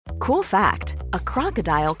Cool fact, a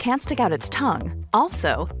crocodile can't stick out its tongue.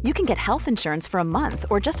 Also, you can get health insurance for a month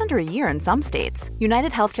or just under a year in some states.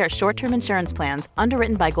 United Healthcare short-term insurance plans,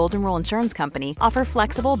 underwritten by Golden Rule Insurance Company, offer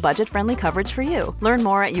flexible, budget-friendly coverage for you. Learn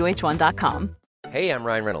more at uh1.com. Hey, I'm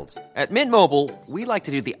Ryan Reynolds. At Mint Mobile, we like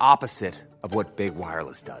to do the opposite of what Big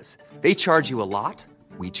Wireless does. They charge you a lot,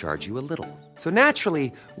 we charge you a little. So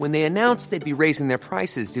naturally, when they announced they'd be raising their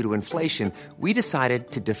prices due to inflation, we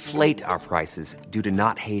decided to deflate our prices due to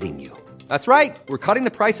not hating you. That's right. We're cutting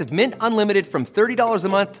the price of Mint Unlimited from $30 a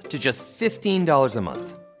month to just $15 a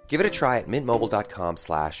month. Give it a try at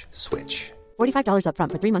mintmobile.com/switch. $45 up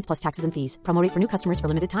front for 3 months plus taxes and fees. Promo rate for new customers for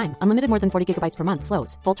limited time. Unlimited more than 40 gigabytes per month.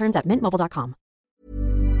 Slows full terms at mintmobile.com.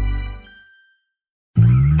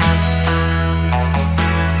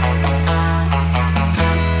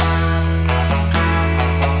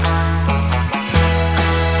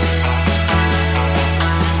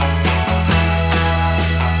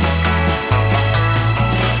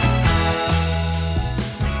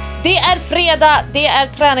 Det är fredag, det är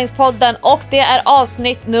Träningspodden och det är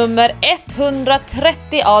avsnitt nummer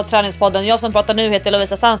 130 av Träningspodden. Jag som pratar nu heter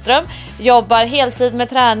Lovisa Sandström, jobbar heltid med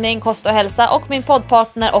träning, kost och hälsa och min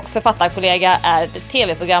poddpartner och författarkollega är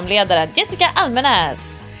tv-programledaren Jessica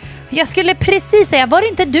Almenäs. Jag skulle precis säga, var det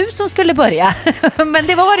inte du som skulle börja? Men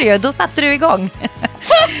det var det ju, då satte du igång.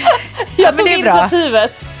 Jag tog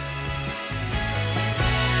initiativet.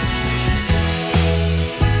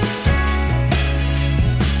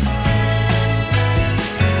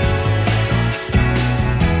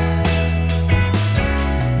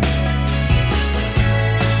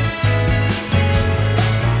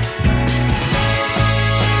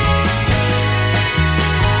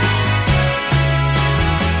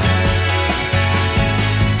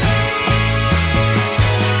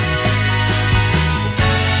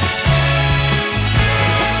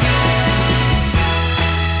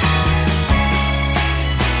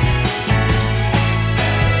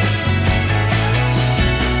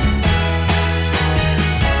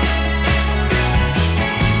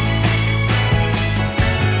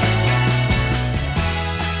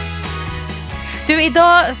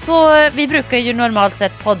 Idag så, vi brukar ju normalt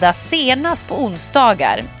sett podda senast på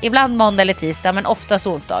onsdagar. Ibland måndag eller tisdag, men oftast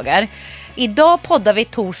onsdagar. Idag poddar vi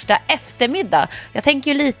torsdag eftermiddag. Jag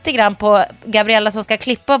tänker ju lite grann på Gabriella som ska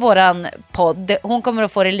klippa våran podd. Hon kommer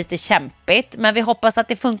att få det lite kämpigt, men vi hoppas att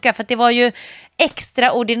det funkar. För att det var ju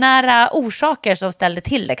extraordinära orsaker som ställde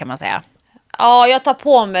till det, kan man säga. Ja, jag tar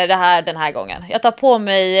på mig det här den här gången. Jag tar på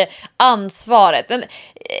mig ansvaret.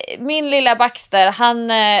 Min lilla Baxter,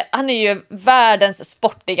 han är ju världens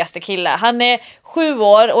sportigaste kille. Han är 7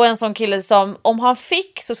 år och en sån kille som, om han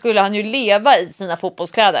fick, så skulle han ju leva i sina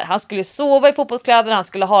fotbollskläder. Han skulle sova i fotbollskläder, han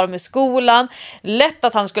skulle ha dem i skolan. Lätt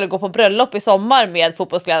att han skulle gå på bröllop i sommar med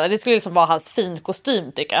fotbollskläder. Det skulle liksom vara hans fin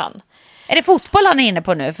kostym, tycker han. Är det fotboll han är inne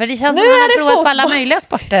på nu? För det känns som att han har provat på alla möjliga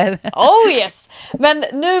sporter. Oh yes! Men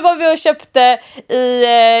nu var vi och köpte,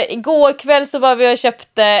 igår kväll så var vi och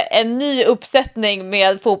köpte en ny uppsättning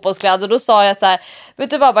med fotbollskläder. Då sa jag så här, vet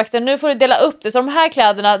du vad Baxter, nu får du dela upp det. Så de här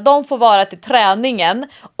kläderna, de får vara till träningen.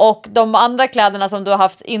 Och de andra kläderna som du har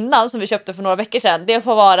haft innan, som vi köpte för några veckor sedan, det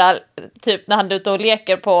får vara typ när han är ute och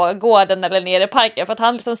leker på gården eller nere i parken. För att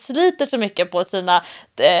han liksom sliter så mycket på sina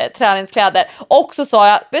träningskläder. Och så sa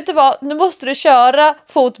jag, vet du vad, nu måste du köra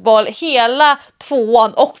fotboll hela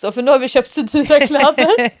 2:an också, för nu har vi köpt så dyra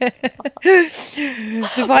kläder.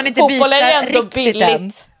 Du får han inte fotboll byta är ändå riktigt billigt.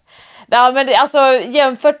 än. Ja, men alltså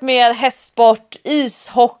jämfört med hästsport,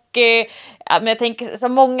 ishockey, ja, men jag tänker så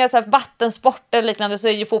många så här vattensporter och liknande, så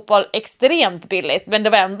är ju fotboll extremt billigt. Men det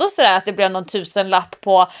var ändå så där att det blev någon tusenlapp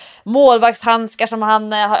på målvaktshandskar som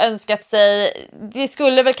han har önskat sig. Det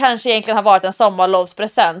skulle väl kanske egentligen ha varit en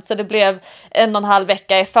sommarlovspresent, så det blev 1,5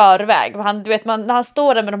 vecka i förväg. Du vet, när han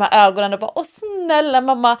står där med de här ögonen och bara, åh snälla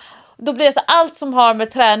mamma, då blir det så allt som har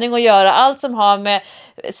med träning att göra, allt som har med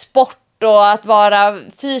sport och att vara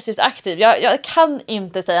fysiskt aktiv. Jag kan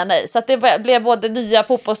inte säga nej. Så att det blev både nya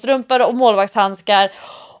fotbollstrumpor och målvaktshandskar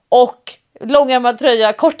och långärmad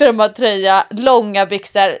tröja, kortärmad tröja, långa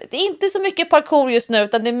byxor. Det är inte så mycket parkour just nu,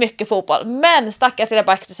 utan det är mycket fotboll. Men stackars lilla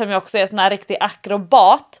Baxter, som jag också är sån här riktig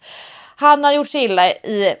akrobat, han har gjort sig illa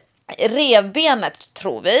i revbenet,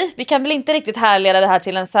 tror vi. Vi kan väl inte riktigt härleda det här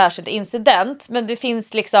till en särskild incident, men det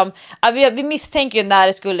finns liksom, vi misstänker ju när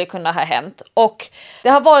det skulle kunna ha hänt. Och det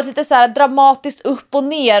har varit lite så här dramatiskt upp och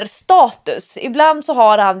ner status. Ibland så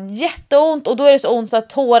har han jätteont och då är det så ont så att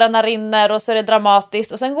tårarna rinner och så är det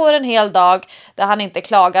dramatiskt. Och sen går det en hel dag där han inte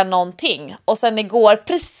klagar någonting. Och sen igår,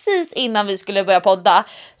 precis innan vi skulle börja podda,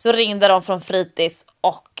 så ringde de från fritids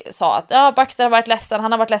och sa att Baxter har varit ledsen.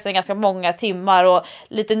 Han har varit ledsen ganska många timmar och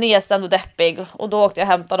lite nedstämd och deppig. Och då åkte jag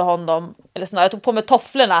och hämtade honom, eller snarare jag tog på mig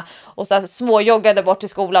tofflorna och så här småjoggade bort till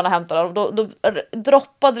skolan och hämtade honom. Då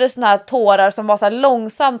droppade det såna här tårar som var så här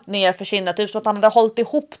långsamt ner för kinderna, typ som att han hade hållit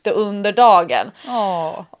ihop det under dagen.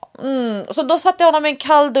 Så då satte jag honom i en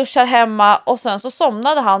kall dusch här hemma och sen så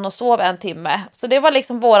somnade han och sov en timme. Så det var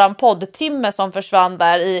liksom våran poddtimme som försvann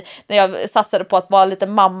där när jag satsade på att vara lite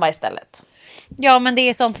mamma istället. Ja, men det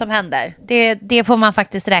är sånt som händer. Det får man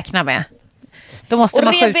faktiskt räkna med. Då måste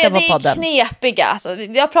man skjuta på podden. Det är knepiga. Alltså,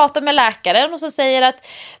 jag pratar med läkaren och så säger att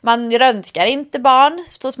man röntgar inte barn,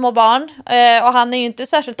 så små barn. Och han är ju inte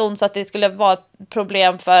särskilt ond så att det skulle vara ett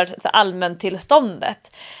problem för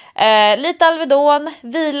allmäntillståndet. Lite Alvedon,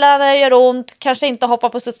 vila när det gör ont, kanske inte hoppa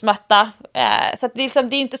på studsmatta. Så att det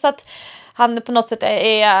är inte så att han på något sätt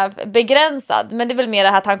är begränsad, men det är väl mer det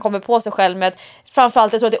här att han kommer på sig själv med,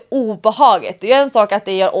 framförallt jag tror att det är obehagligt. Det är en sak att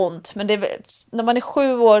det gör ont, men när man är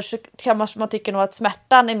 7 år så kan man tycker nog att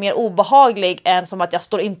smärtan är mer obehaglig än som att jag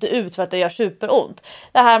står inte ut för att det gör superont.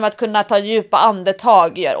 Det här med att kunna ta djupa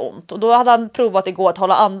andetag gör ont, och då hade han provat igår att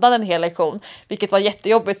hålla andan en hel lektion, vilket var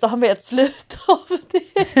jättejobbigt, så han vet slut av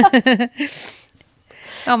det.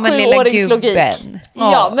 Ja, men lilla gubben.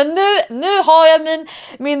 Ja, men nu har jag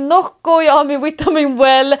min Nocco, jag har min Vitamin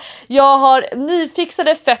Well, jag har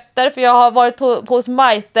nyfixade fötter för jag har varit hos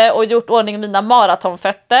Maite och gjort ordning mina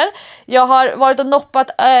maratonfötter. Jag har varit och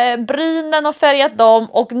noppat brynen och färgat dem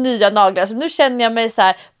och nya naglar. Så nu känner jag mig så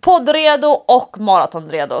här poddredo och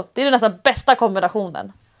maratonredo. Det är den nästan bästa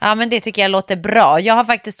kombinationen. Ja, men det tycker jag låter bra. Jag har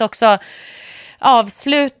faktiskt också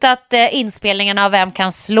avslutat inspelningarna av Vem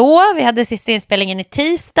kan slå. Vi hade sista inspelningen i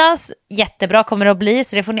tisdags. Jättebra kommer det att bli,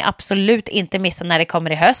 så det får ni absolut inte missa när det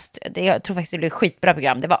kommer i höst. Jag tror faktiskt det blir ett skitbra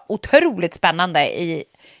program. Det var otroligt spännande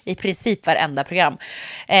i princip varenda program.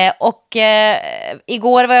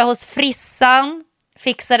 Igår var jag hos frissan.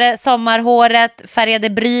 Fixade sommarhåret, färgade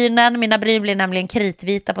brynen. Mina bryn blir nämligen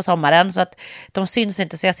kritvita på sommaren, så att de syns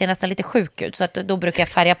inte, så jag ser nästan lite sjuk ut. Så att då brukar jag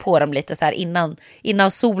färga på dem lite så här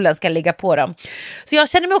innan solen ska ligga på dem. Så jag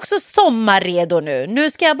känner mig också sommarredo nu.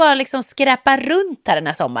 Nu ska jag bara liksom skräpa runt här den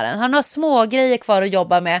här sommaren. Har några små grejer kvar att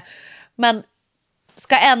jobba med, men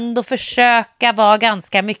ska ändå försöka vara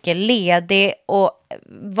ganska mycket ledig och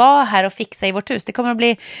vara här och fixa i vårt hus. Det kommer att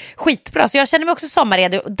bli skitbra. Så jag känner mig också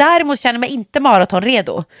sommarredo. Däremot känner jag mig inte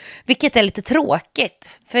maratonredo, vilket är lite tråkigt.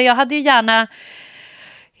 För jag hade ju gärna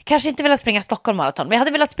kanske inte velat springa Stockholm maraton, men jag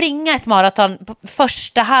hade velat springa ett maraton på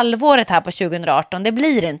första halvåret här på 2018. Det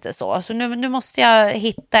blir inte så. Så nu måste jag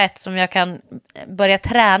hitta ett som jag kan börja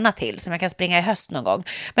träna till, som jag kan springa i höst någon gång.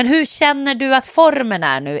 Men hur känner du att formen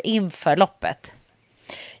är nu inför loppet?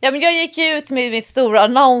 Ja, men jag gick ju ut med mitt stora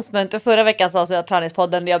announcement, och förra veckan sa jag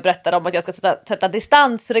Träningspodden där jag berättade om att jag ska sätta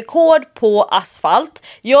distansrekord på asfalt.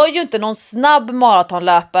 Jag är ju inte någon snabb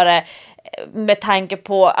maratonlöpare med tanke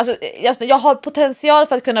på, alltså jag har potential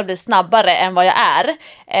för att kunna bli snabbare än vad jag är,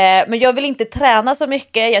 men jag vill inte träna så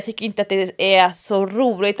mycket. Jag tycker inte att det är så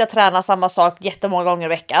roligt att träna samma sak jättemånga gånger i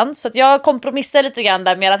veckan, så att jag kompromissar lite grann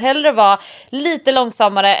där med att hellre vara lite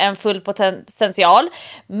långsammare än full potential.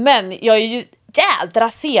 Men jag är ju jädra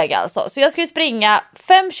seg alltså. Så jag ska ju springa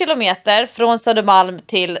 5 kilometer från Södermalm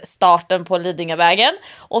till starten på Lidingövägen.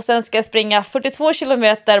 Och sen ska jag springa 42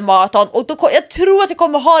 kilometer maraton. Och jag tror att jag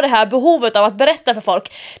kommer ha det här behovet av att berätta för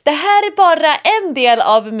folk. Det här är bara en del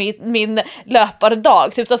av min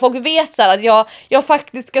löpardag. Typ så att folk vet så här att jag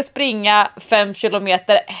faktiskt ska springa 5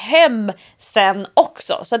 kilometer hem sen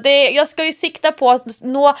också. Så jag ska ju sikta på att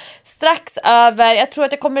nå strax över, jag tror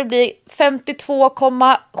att det kommer bli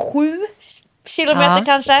 52,7 kilometer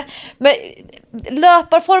kanske. Men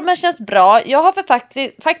löparformen känns bra. Jag har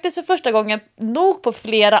faktiskt för första gången nog på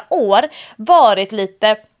flera år varit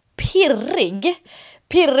lite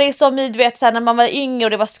pirrig som i, du vet, så här, när man var yngre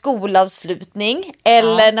och det var skolavslutning,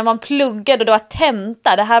 eller när man pluggade och det var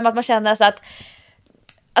tenta. Det här med att man känner så att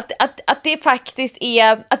det faktiskt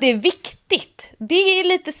är, att det är viktigt. Det är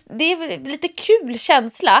lite kul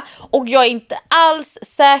känsla, och jag är inte alls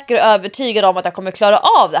säker och övertygad om att jag kommer klara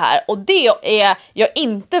av det här, och det är jag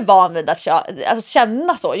inte van vid att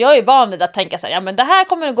känna så. Jag är van vid att tänka så här, ja men det här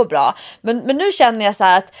kommer att gå bra, men nu känner jag så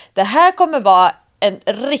här att det här kommer vara en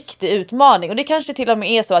riktig utmaning, och det kanske till och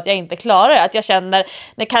med är så att jag inte klarar det. Att jag känner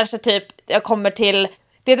när kanske typ jag kommer till,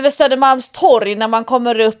 det är väl Södermalms torg, när man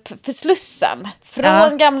kommer upp för Slussen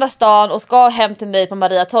från Gamla stan och ska hem till mig på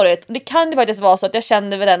Mariatorget. Det kan ju faktiskt vara så att jag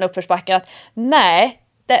känner vid den uppförsbacken att nej,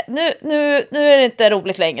 nu är det inte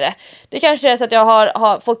roligt längre. Det kanske är så att jag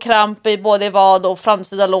har fått kramp i både vad och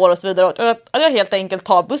framsida lår och så vidare, och att jag helt enkelt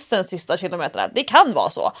tar bussen sista kilometerna. Det kan vara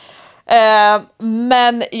så.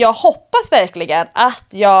 Men jag hoppas verkligen att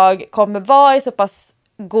jag kommer vara i så pass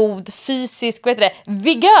god fysisk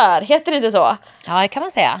vigör, heter det inte så? Ja, det kan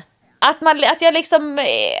man säga. Att jag liksom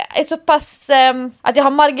är så pass att jag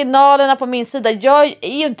har marginalerna på min sida. Jag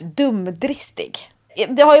är ju inte dumdristig.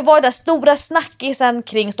 Det har ju varit den stora snackisen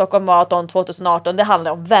kring Stockholm Marathon 2018. Det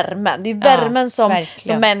handlar om värmen. Det är värmen som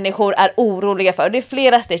människor är oroliga för. Det är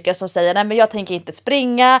flera stycken som säger nej men jag tänker inte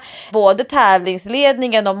springa. Både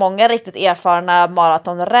tävlingsledningen och många riktigt erfarna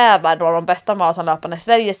maratonrävar, då de bästa maratonlöparna i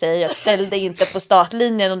Sverige, säger jag ställde inte på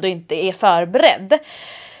startlinjen om du inte är förberedd.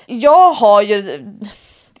 Jag har ju...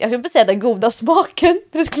 Jag skulle inte säga den goda smaken.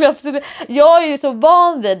 Jag är ju så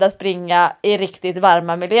van vid att springa i riktigt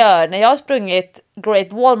varma miljöer. När jag har sprungit Great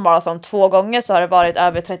Wall Marathon 2 gånger så har det varit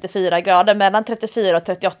över 34 grader. Mellan 34 och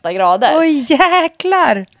 38 grader. Oj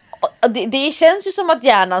jäklar! Det känns ju som att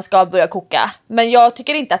hjärnan ska börja koka. Men jag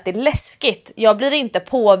tycker inte att det är läskigt. Jag blir inte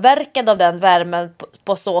påverkad av den värmen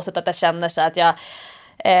på så sätt att jag känner så att jag...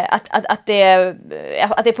 Att det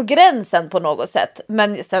är på gränsen på något sätt.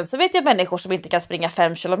 Men sen så vet jag människor som inte kan springa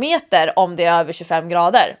 5 kilometer om det är över 25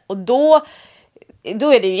 grader. Och då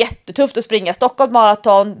är det ju jättetufft att springa Stockholm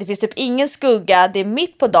Marathon. Det finns typ ingen skugga. Det är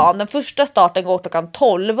mitt på dagen. Den första starten går klockan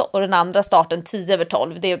 12 och den andra starten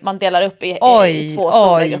 10:12. Man delar upp i 2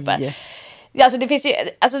 stora grupper. Alltså det finns ju,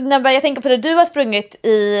 alltså när jag tänker på det du har sprungit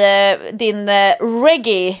i din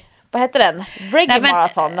reggae, vad heter den? Reggae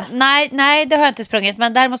Marathon. Nej, det har jag inte sprungit.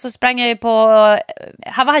 Men däremot så sprang jag ju på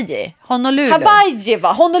Hawaii, Honolulu.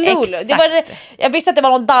 Det var, jag visste att det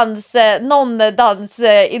var någon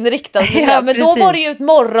dansinriktad miljö, men då var det ju ett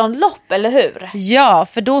morgonlopp, eller hur? Ja,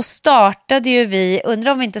 för då startade ju vi,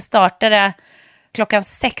 undrar om vi inte startade klockan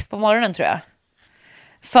 6 på morgonen tror jag.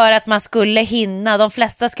 För att man skulle hinna, de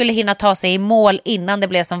flesta skulle hinna ta sig i mål innan det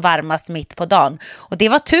blev som varmast mitt på dagen. Och det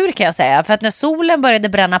var tur kan jag säga, för att när solen började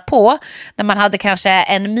bränna på, när man hade kanske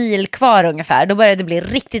 1 mil kvar ungefär, då började det bli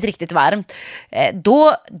riktigt, riktigt varmt.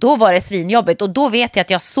 Då var det svinjobbigt och då vet jag att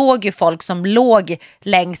jag såg ju folk som låg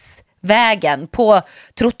längs vägen på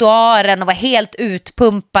trottoaren och var helt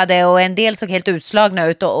utpumpade och en del såg helt utslagna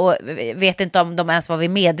ut och vet inte om de ens var vid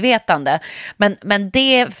medvetande. Men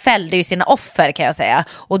det fällde ju sina offer kan jag säga.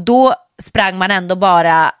 Och då sprang man ändå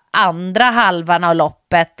bara andra halvan av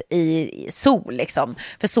loppet i sol liksom.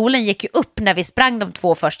 För solen gick ju upp när vi sprang de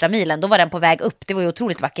 2 första milen. Då var den på väg upp. Det var ju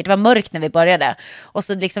otroligt vackert. Det var mörkt när vi började. Och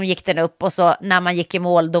så liksom gick den upp. Och så när man gick i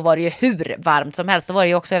mål då var det ju hur varmt som helst. Så var det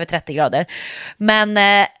ju också över 30 grader. Men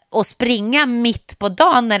att springa mitt på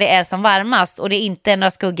dagen när det är som varmast och det inte är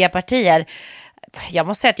några skuggiga partier. Jag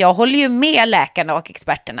måste säga att jag håller ju med läkarna och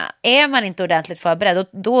experterna. Är man inte ordentligt förberedd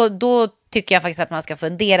då tycker jag faktiskt att man ska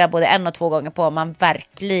fundera både 1 och 2 gånger på om man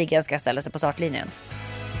verkligen ska ställa sig på startlinjen.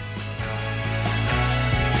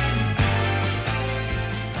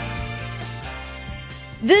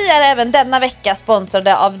 Vi är även denna vecka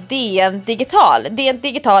sponsrade av DN Digital. DN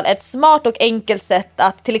Digital är ett smart och enkelt sätt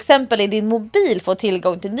att till exempel i din mobil få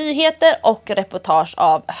tillgång till nyheter och reportage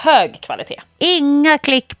av hög kvalitet. Inga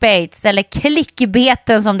clickbaits eller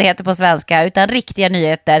klickbeten som det heter på svenska, utan riktiga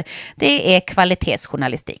nyheter. Det är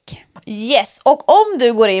kvalitetsjournalistik. Yes, och om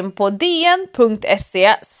du går in på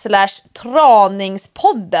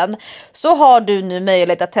dn.se/traningspodden så har du nu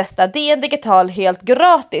möjlighet att testa DN Digital helt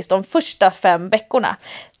gratis de första 5 veckorna.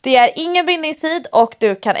 Det är ingen bindningstid och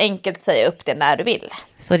du kan enkelt säga upp det när du vill.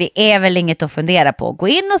 Så det är väl inget att fundera på. Gå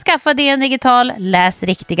in och skaffa DN Digital, läs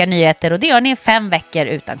riktiga nyheter och det gör ni i 5 veckor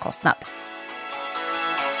utan kostnad.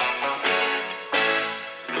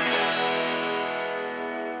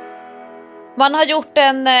 Man har gjort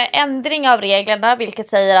en ändring av reglerna vilket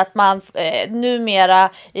säger att man numera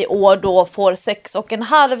i år då får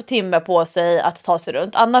 6,5 timme på sig att ta sig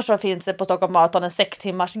runt. Annars så finns det på Stockholm Marathon en 6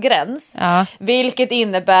 timmars gräns. Ja. Vilket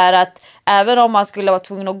innebär att även om man skulle vara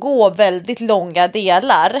tvungen att gå väldigt långa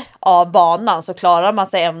delar av banan så klarar man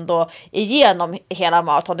sig ändå igenom hela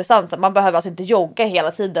maratondistansen. Man behöver alltså inte jogga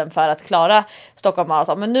hela tiden för att klara Stockholm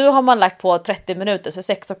Marathon. Men nu har man lagt på 30 minuter så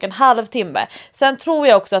 6,5 timme. Sen tror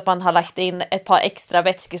jag också att man har lagt in ett par extra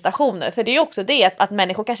vätskestationer. För det är ju också det att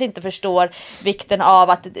människor kanske inte förstår vikten av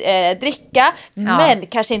att dricka. Ja. Men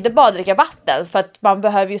kanske inte bara dricka vatten. För att man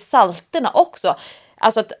behöver ju salterna också.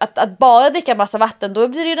 Alltså att bara dricka massa vatten, då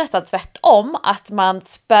blir det ju nästan tvärtom. Att man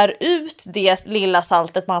spär ut det lilla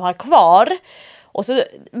saltet man har kvar.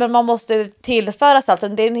 Men man måste tillföra salt.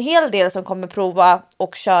 Det är en hel del som kommer prova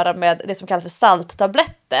och köra med det som kallas för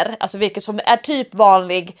salttabletter. Alltså vilket som är typ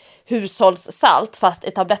vanlig hushållssalt fast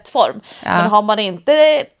i tablettform. Ja. Men har man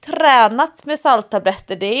inte tränat med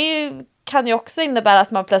salttabletter, kan ju också innebära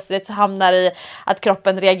att man plötsligt hamnar i att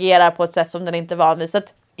kroppen reagerar på ett sätt som den inte är van vid. Så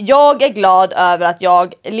att jag är glad över att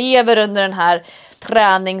jag lever under den här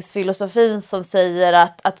träningsfilosofin som säger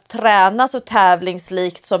att träna så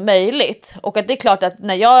tävlingslikt som möjligt. Och att det är klart att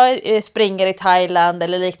när jag springer i Thailand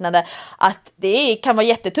eller liknande, att det kan vara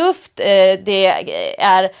jättetufft. Det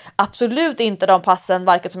är absolut inte de passen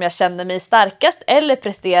varken som jag känner mig starkast eller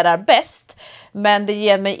presterar bäst. Men det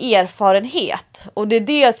ger mig erfarenhet. Och det är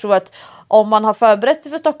det jag tror att om man har förberett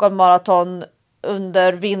sig för Stockholm Marathon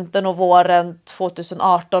under vintern och våren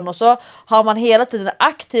 2018 och så har man hela tiden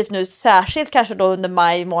aktivt nu, särskilt kanske då under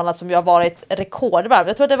maj månad som ju har varit rekordvarm.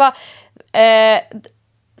 Jag tror att det var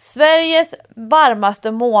Sveriges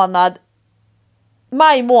varmaste månad,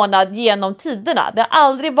 maj månad genom tiderna. Det har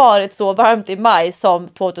aldrig varit så varmt i maj som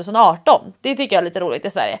 2018. Det tycker jag är lite roligt i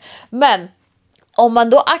Sverige. Men om man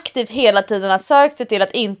då aktivt hela tiden har sökt sig till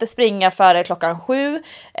att inte springa före 7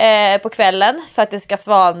 på kvällen för att det ska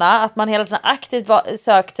svalna, att man hela tiden aktivt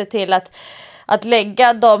sökt sig till att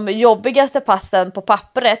lägga de jobbigaste passen på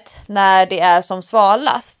pappret när det är som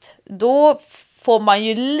svalast, då får man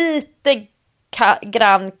ju lite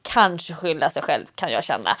grann kanske skylla sig själv, kan jag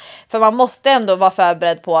känna. För man måste ändå vara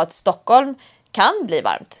förberedd på att Stockholm kan bli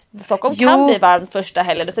varmt. Stockholm kan bli varmt första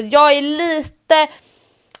helgen. Så jag är lite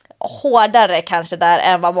hårdare kanske där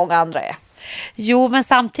än vad många andra är. Jo, men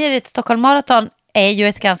samtidigt Stockholm Marathon är ju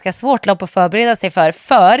ett ganska svårt lopp att förbereda sig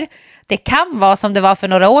för det kan vara som det var för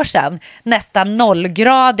några år sedan, nästan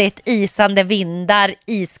 0-gradigt, isande vindar,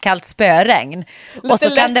 iskallt spöregn. Lite och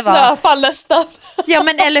så kan det vara snöfall nästan. Ja,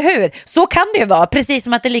 men eller hur? Så kan det ju vara, precis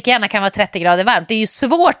som att det lika gärna kan vara 30 grader varmt. Det är ju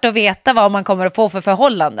svårt att veta vad man kommer att få för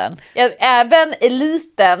förhållanden. Ja, även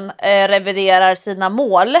eliten reviderar sina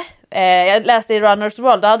mål. Jag läste i Runners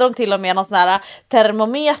World, då hade de till och med någon sån här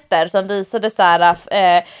termometer som visade så här,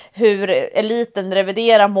 hur eliten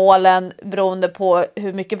reviderar målen beroende på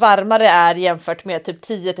hur mycket varmare det är jämfört med typ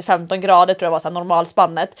 10-15 grader, tror jag var så här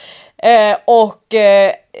normalspannet.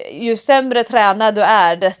 Ju sämre tränad du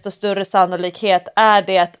är, desto större sannolikhet är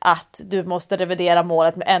det att du måste revidera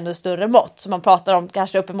målet med ännu större mått. Så man pratar om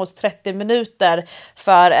kanske uppemot 30 minuter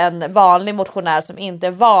för en vanlig motionär som inte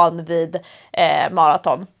är van vid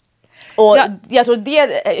maraton. Och jag tror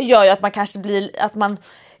det gör ju att man kanske att man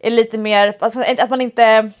är lite mer, att man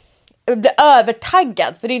inte blir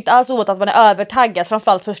övertaggad. För det är inte alls ovanligt att man är övertaggad,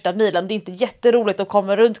 framförallt första milen. Det är inte jätteroligt att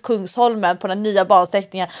komma runt Kungsholmen på den nya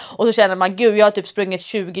bansträckningen och så känner man, gud, jag har typ sprungit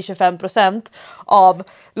 20-25% av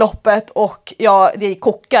loppet och det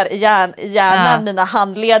kokar i hjärnan. Mina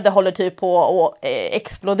handleder håller typ på att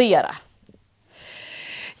explodera.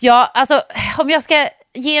 Ja, alltså om jag ska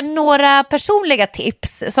ge några personliga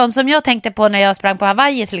tips, sånt som jag tänkte på när jag sprang på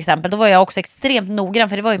Hawaii till exempel, då var jag också extremt noggrann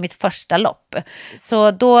för det var ju mitt första lopp.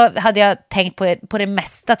 Så då hade jag tänkt på det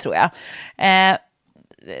mesta, tror jag.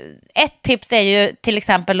 Ett tips är ju till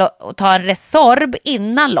exempel att ta en Resorb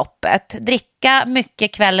innan loppet. Dricka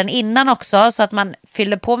mycket kvällen innan också så att man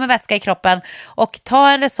fyller på med vätska i kroppen, och ta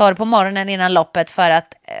en Resorb på morgonen innan loppet för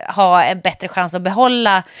att ha en bättre chans att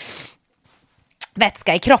behålla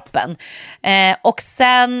vätska i kroppen. Och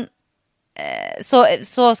sen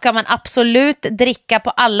så ska man absolut dricka på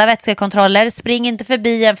alla vätskekontroller. Spring inte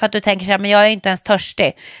förbi en för att du tänker så här, men jag är inte ens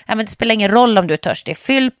törstig. Ja, men det spelar ingen roll om du är törstig.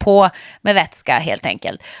 Fyll på med vätska helt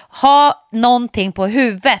enkelt. Ha någonting på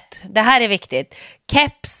huvudet. Det här är viktigt.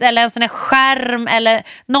 Keps eller en sån här skärm eller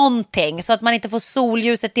någonting, så att man inte får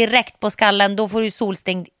solljuset direkt på skallen. Då får du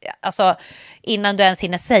solsting, alltså innan du ens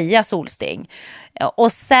hinner säga solsting.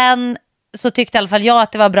 Och sen så tyckte i alla fall jag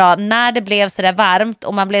att det var bra när det blev så där varmt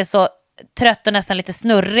och man blev så trött och nästan lite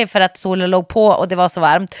snurrig för att solen låg på och det var så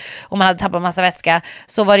varmt och man hade tappat massa vätska,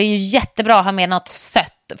 så var det ju jättebra att ha med något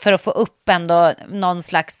sött för att få upp ändå någon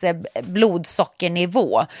slags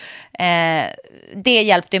blodsockernivå. Det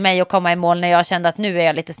hjälpte mig att komma i mål när jag kände att nu är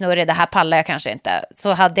jag lite snurrig, det här pallar jag kanske inte.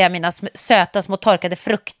 Så hade jag mina söta små torkade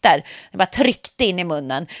frukter, jag bara tryckte in i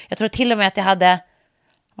munnen. Jag tror till och med att jag hade,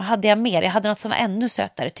 vad hade jag mer? Jag hade något som var ännu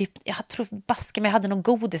sötare. Typ, jag tror baske, men jag hade någon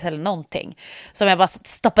godis eller någonting som jag bara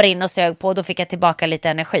stoppade in och sög på, och då fick jag tillbaka lite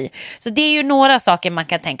energi. Så det är ju några saker man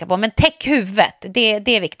kan tänka på. Men täck huvudet,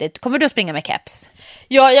 det är viktigt. Kommer du att springa med keps?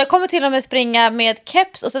 Ja, jag kommer till och med springa med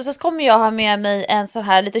keps, och så kommer jag ha med mig en sån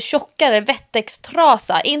här lite tjockare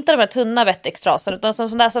Wettex-trasa. Inte de här tunna Wettex-trasorna, utan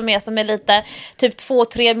sån där som är lite typ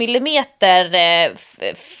 2-3 millimeter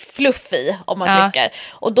fluff i, om man trycker.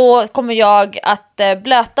 Och då kommer jag att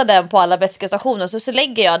blöta den på alla vätskestationer, så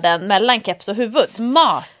lägger jag den mellan keps och huvud.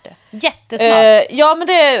 Smart! Jättesmart. Ja, men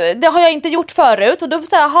det har jag inte gjort förut. Och då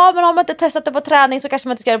så här, men har man inte testat det på träning så kanske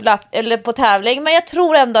man inte ska göra det eller på tävling. Men jag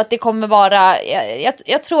tror ändå att det kommer vara...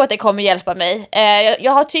 Jag tror att det kommer hjälpa mig.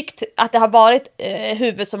 Jag har tyckt att det har varit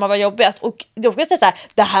huvudet som har varit jobbigast. Och då kan jag säga så här,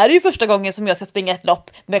 det här är ju första gången som jag ska springa ett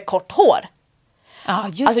lopp med kort hår. Ja,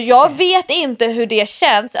 just alltså jag vet inte hur det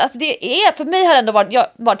känns. Alltså det är, för mig har det ändå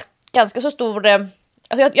varit ganska så stor...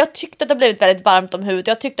 Alltså jag tyckte att det har blivit väldigt varmt om huvudet.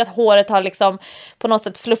 Jag tyckte att håret har liksom på något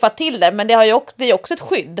sätt fluffat till det. Men det har ju också, det är också ett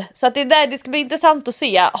skydd. Så att det ska bli intressant att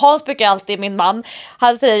se. Hans brukar alltid, min man,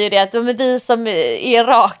 han säger ju det att vi som är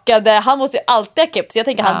rakade, han måste ju alltid ha keps. Jag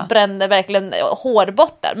tänker han bränner verkligen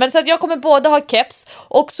hårbotten. Men så att jag kommer både ha keps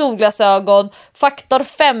och solglasögon. Faktor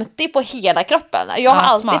 50 på hela kroppen. Jag har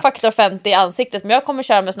alltid smart. Faktor 50 i ansiktet. Men jag kommer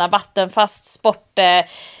köra med sån här vattenfast sport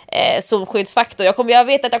solskyddsfaktor. Jag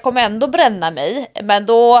vet att jag kommer ändå bränna mig, men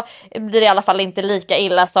då blir det i alla fall inte lika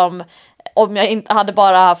illa som om jag inte hade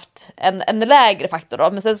bara haft en lägre faktor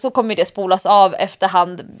då. Men sen så kommer det spolas av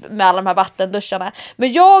efterhand med alla de här vattenduscharna.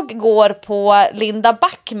 Men jag går på Linda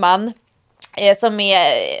Backman som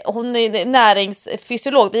hon är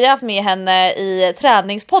näringsfysiolog. Vi har haft med henne i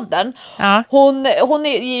träningspodden. Ja. Hon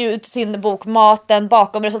ger ju ut sin bok Maten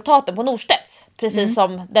bakom resultaten på Norstedts. Precis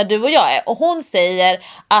som där du och jag är. Och hon säger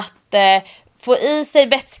att få i sig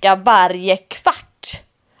vätska varje kvart.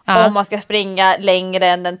 Ja. Om man ska springa längre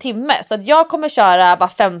än en timme. Så att jag kommer köra bara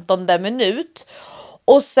 15:e minut.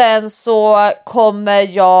 Och sen så kommer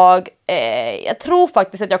jag tror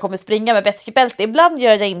faktiskt att jag kommer springa med vätskebälte. Ibland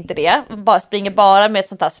gör jag inte det. Springer bara med ett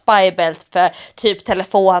sånt här spybälte för typ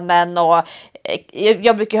telefonen. Och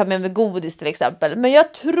jag brukar ha med mig godis till exempel. Men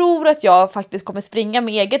jag tror att jag faktiskt kommer springa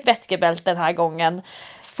med eget vätskebälte den här gången.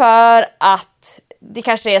 För att det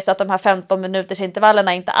kanske är så att de här 15 minuters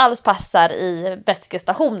intervallerna inte alls passar i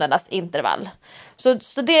vätskestationernas intervall. Så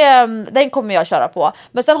den kommer jag köra på.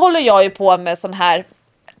 Men sen håller jag ju på med sån här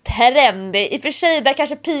trend. I och för sig, där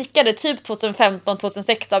kanske pikade typ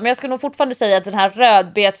 2015-2016. Men jag skulle nog fortfarande säga att den här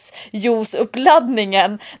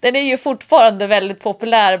rödbetsjuice-uppladdningen, den är ju fortfarande väldigt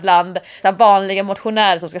populär bland så här vanliga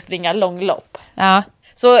motionärer som ska springa långlopp. Ja.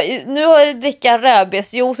 Så nu har jag dricka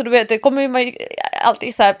rödbetsjuice och du vet, det kommer man ju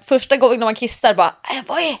alltid så här, första gången när man kissar bara,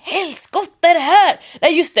 vad är helskott är det här?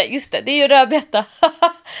 Nej just det är ju rödbeta.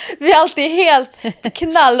 Det är alltid helt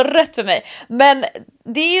knallrött för mig. Men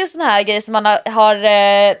det är ju sån här grej som man har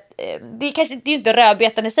det är ju inte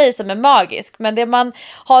rödbetan i sig som är magisk, men det man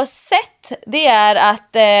har sett, det är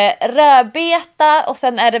att rödbeta och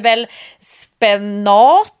sen är det väl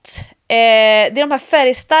spenat. Det är de här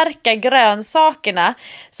färgstarka grönsakerna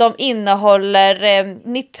som innehåller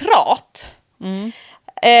nitrat.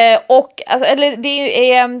 Och alltså, eller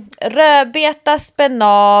det är rödbeta,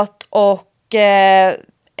 spenat och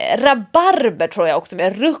rabarber tror jag också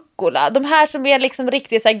med rucola. De här som är liksom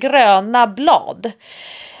riktigt så här gröna blad.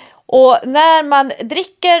 Och när man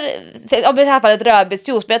dricker, om det här fallet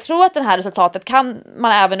rödbetsjuice, men jag tror att det här resultatet kan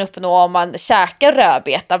man även uppnå om man käkar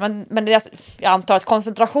rödbeta. Men jag antar att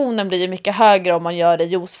koncentrationen blir mycket högre om man gör det i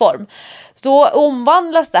juiceform. Så då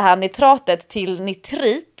omvandlas det här nitratet till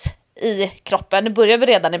nitrit i kroppen. Det börjar vi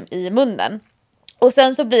redan i munnen. Och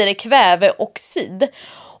sen så blir det kväveoxid.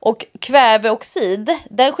 Och kväveoxid,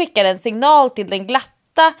 den skickar en signal till den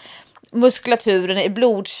glatta muskulaturen i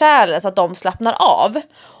blodkärlen så att de slappnar av.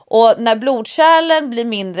 Och när blodkärlen blir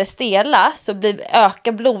mindre stela så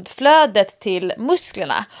ökar blodflödet till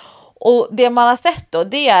musklerna. Och det man har sett då,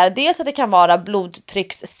 det är dels att det kan vara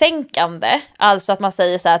blodtryckssänkande. Alltså att man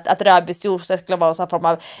säger så här att rödbetsjuice skulle vara en form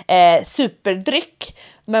av superdryck.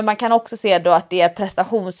 Men man kan också se då att det är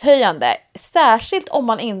prestationshöjande. Särskilt om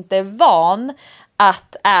man inte är van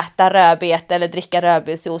att äta rödbeta eller dricka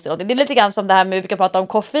rödbetsjuice. Det är lite grann som det här med vi brukar prata om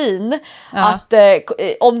koffein. Ja. Att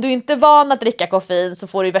om du inte är van att dricka koffein så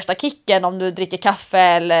får du värsta kicken om du dricker kaffe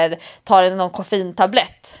eller tar någon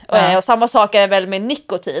koffeintablett. Ja. Och samma sak är det väl med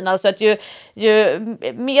nikotin. Alltså att ju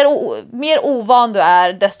mer ovan du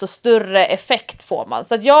är, desto större effekt får man.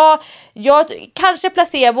 Så att jag kanske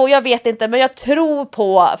placebo, jag vet inte, men jag tror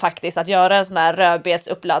på faktiskt att göra en sån här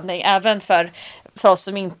rödbetsuppladdning även för oss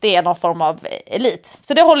som inte är någon form av elit.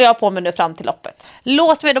 Så det håller jag på med nu fram till loppet.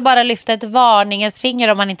 Låt mig då bara lyfta ett varningens finger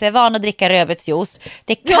om man inte är van att dricka rödbetsjuice.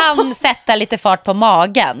 Det kan sätta lite fart på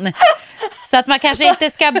magen. Så att man kanske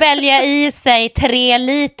inte ska bälja i sig 3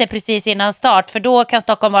 liter precis innan start. För då kan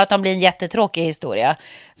Stockholm Marathon bli en jättetråkig historia.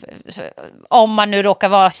 Om man nu råkar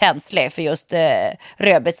vara känslig för just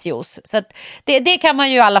rödbetsjuice. Så att det kan man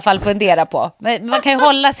ju i alla fall fundera på. Men man kan ju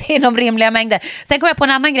hålla sig inom rimliga mängder. Sen kom jag på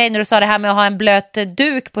en annan grej när du sa det här med att ha en blöt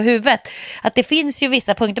duk på huvudet. Att det finns ju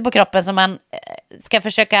vissa punkter på kroppen som man ska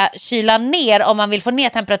försöka kyla ner om man vill få ner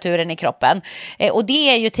temperaturen i kroppen. Och det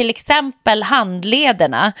är ju till exempel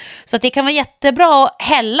handlederna. Så att det kan vara jättebra att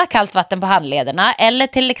hälla kallt vatten på handlederna. Eller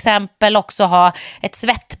till exempel också ha ett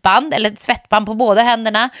svettband eller ett svettband på båda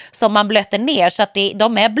händerna som man blöter ner så att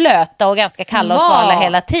de är blöta och ganska kalla och svala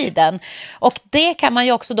hela tiden. Och det kan man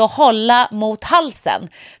ju också då hålla mot halsen.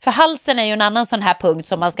 För halsen är ju en annan sån här punkt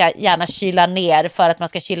som man ska gärna kyla ner för att man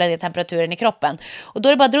ska kyla ner temperaturen i kroppen. Och då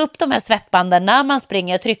är det bara att dra upp de här svettbanden när man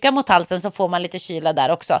springer och trycka mot halsen så får man lite kyla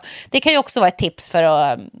där också. Det kan ju också vara ett tips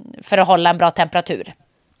för att hålla en bra temperatur.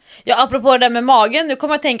 Ja, apropå det där med magen, nu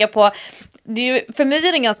kommer jag att tänka på, det är ju, för mig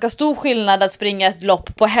är det en ganska stor skillnad att springa ett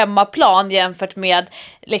lopp på hemmaplan jämfört med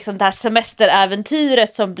liksom det här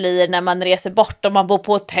semesteräventyret som blir när man reser bort och man bor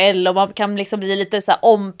på hotell och man kan liksom bli lite så här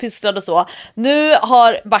ompysslad och så. Nu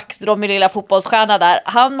har Backström, min lilla fotbollsstjärna där,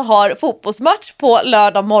 han har fotbollsmatch på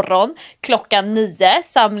lördag morgon klockan 9,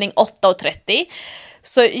 samling 8:30.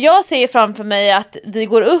 Så jag ser framför mig att vi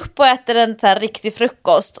går upp och äter en så här riktig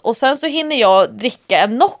frukost och sen så hinner jag dricka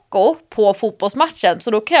en Nocco på fotbollsmatchen,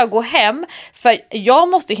 så då kan jag gå hem för jag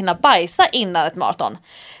måste hinna bajsa innan ett maraton.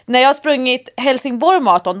 När jag har sprungit Helsingborg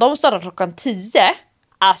maraton, de startar klockan 10.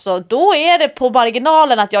 Alltså då är det på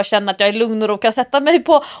marginalen att jag känner att jag är lugn och ro, kan sätta mig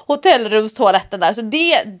på hotellrumstoaletten där. Så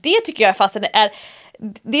det tycker jag är fast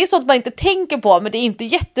det är sånt man inte tänker på, men det är inte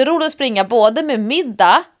jätteroligt att springa både med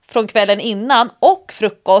middag från kvällen innan och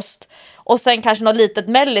frukost och sen kanske något litet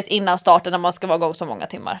mellis innan starten när man ska vara igång så många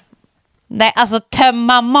timmar. Nej, alltså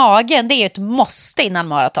tömma magen, det är ju ett måste innan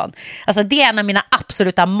maraton. Alltså det är en av mina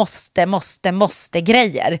absoluta måste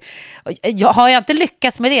grejer. Har jag inte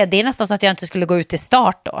lyckats med det är nästan så att jag inte skulle gå ut till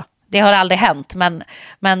start då. Det har aldrig hänt, men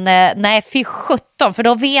nej, fy 17, för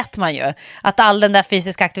då vet man ju att all den där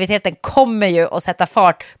fysiska aktiviteten kommer ju att sätta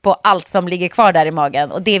fart på allt som ligger kvar där i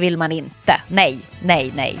magen, och det vill man inte. Nej.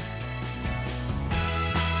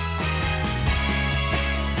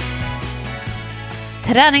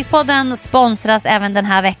 Träningspodden sponsras även den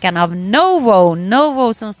här veckan av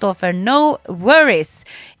Novo som står för No Worries.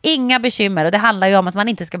 Inga bekymmer, och det handlar ju om att man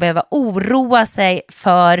inte ska behöva oroa sig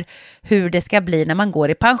för hur det ska bli när man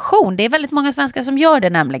går i pension. Det är väldigt många svenskar som gör det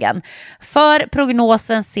nämligen. För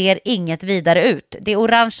prognosen ser inget vidare ut. Det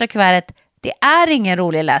orangea kuvertet, det är ingen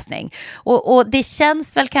rolig läsning. Och det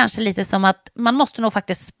känns väl kanske lite som att man måste nog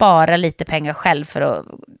faktiskt spara lite pengar själv för att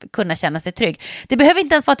kunna känna sig trygg. Det behöver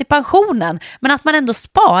inte ens vara till pensionen, men att man ändå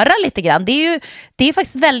sparar lite grann. Det är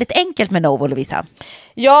faktiskt väldigt enkelt med Novo, Lovisa.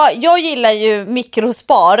 Ja, jag gillar ju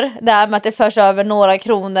mikrospar, det här med att det förs över några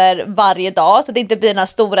kronor varje dag, så det inte blir några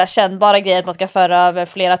stora kännbara grejer att man ska föra över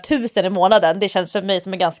flera tusen i månaden. Det känns för mig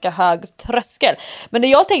som en ganska hög tröskel. Men det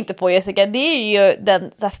jag tänkte på, Jessica, det är ju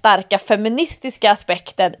den så här starka feministiska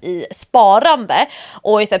aspekten i sparande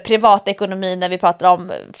och i så här privatekonomi när vi pratar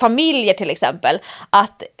om familjer till exempel.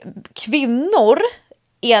 Att kvinnor,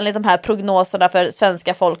 enligt de här prognoserna för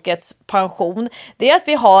svenska folkets pension, det är att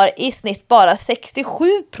vi har i snitt bara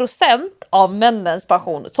 67% av männens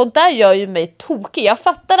pension. Sånt där gör ju mig tokig. Jag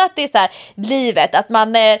fattar att det är så här livet, att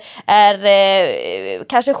man är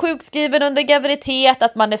kanske sjukskriven under graviditet,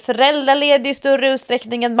 att man är föräldraledig i större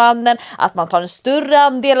utsträckning än mannen, att man tar en större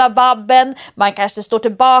andel av vabben, man kanske står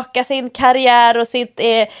tillbaka sin karriär och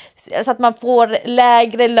så att man får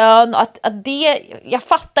lägre lön, och att det, jag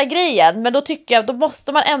fattar grejen, men då tycker jag då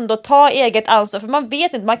måste man ändå ta eget ansvar, för man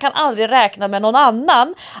vet inte, man kan aldrig räkna med någon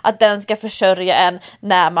annan att den ska försörja en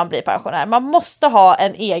när man blir pensionär. Man måste ha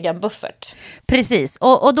en egen buffert. Precis,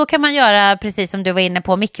 och då kan man göra precis som du var inne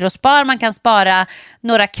på, mikrospar. Man kan spara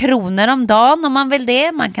några kronor om dagen om man vill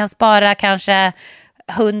det. Man kan spara kanske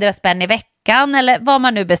 100 spänn i veckan eller vad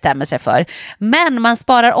man nu bestämmer sig för. Men man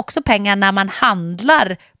sparar också pengar när man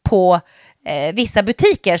handlar på vissa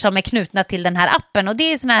butiker som är knutna till den här appen, och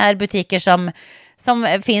det är såna här butiker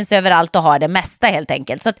som finns överallt och har det mesta helt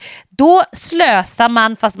enkelt. Så att då slösar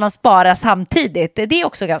man fast man sparar samtidigt. Det är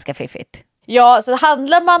också ganska fiffigt. Ja, så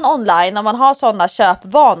handlar man online, om man har sådana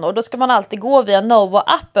köpvanor, då ska man alltid gå via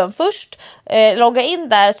Novo-appen först, logga in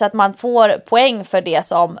där så att man får poäng för det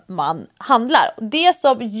som man handlar. Det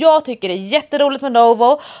som jag tycker är jätteroligt med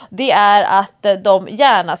Novo, det är att de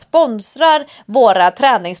gärna sponsrar våra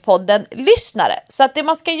Träningspodden-lyssnare. Så att det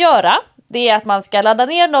man ska göra, det är att man ska ladda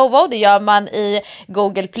ner Novo. Det gör man i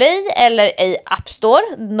Google Play eller i App Store.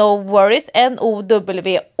 No Worries,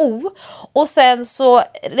 NOWO. Och sen så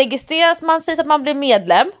registreras man sig så att man blir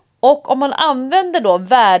medlem. Och om man använder då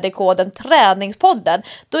värdekoden träningspodden,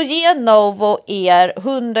 då ger Novo er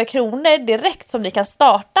 100 kronor direkt som ni kan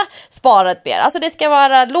starta sparet med. Alltså det ska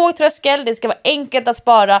vara låg tröskel, det ska vara enkelt att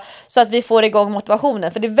spara så att vi får igång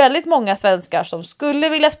motivationen. För det är väldigt många svenskar som skulle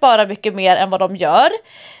vilja spara mycket mer än vad de gör.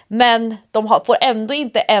 Men de får ändå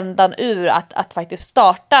inte ändan ur att faktiskt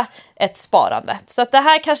starta ett sparande. Så att det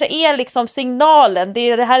här kanske är liksom signalen.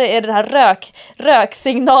 Det här är den här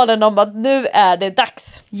röksignalen om att nu är det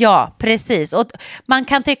dags. Ja, precis. Och man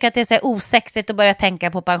kan tycka att det är så osexigt att börja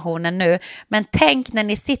tänka på pensionen nu. Men tänk när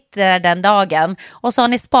ni sitter där den dagen och så har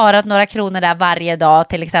ni sparat några kronor där varje dag,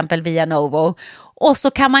 till exempel via Novo. Och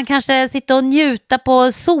så kan man kanske sitta och njuta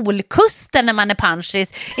på solkusten när man är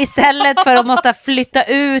panschis istället för att måste flytta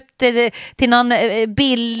ut till någon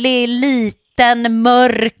billig, liten,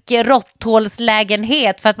 mörk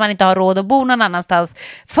råtthålslägenhet för att man inte har råd att bo någon annanstans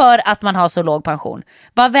för att man har så låg pension.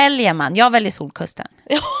 Vad väljer man? Jag väljer solkusten.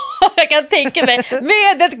 Ja, jag kan tänka mig.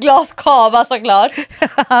 Med ett glas kava såklart.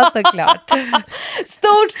 Ja, såklart.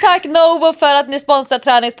 Stort tack Novo för att ni sponsrar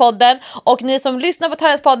Träningspodden. Och ni som lyssnar på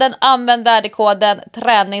Träningspodden, använd värdekoden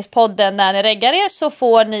Träningspodden när ni reggar er, så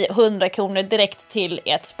får ni 100 kronor direkt till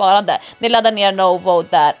ert sparande. Ni laddar ner Novo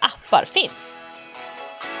där appar finns.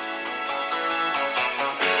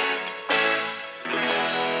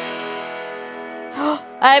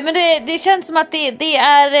 Nej, men det känns som att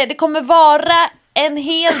det kommer vara en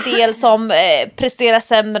hel del som presterar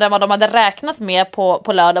sämre än vad de hade räknat med på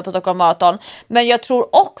lördag på Stockholm Marathon. Men jag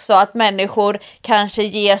tror också att människor kanske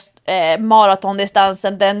ger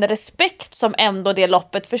maratondistansen den respekt som ändå det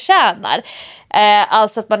loppet förtjänar.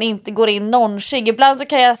 Alltså att man inte går in nonchig. Ibland så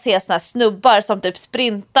kan jag se såna här snubbar som typ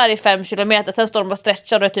sprintar i 5 kilometer, sen står de och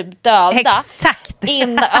stretchar och är typ döda. Exakt.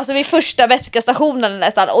 Alltså vid första vätskestationen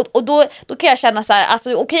nästan. Och då kan jag känna så här,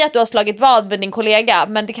 alltså okej att du har slagit vad med din kollega,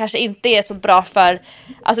 men det kanske inte är så bra för,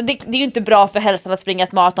 alltså det är ju inte bra för hälsan att springa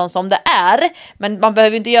ett maraton som det är, men man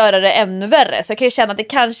behöver inte göra det ännu värre. Så jag kan ju känna att det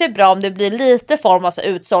kanske är bra om det blir lite form av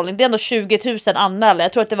utsållning. Det är ändå 20 000 anmälda,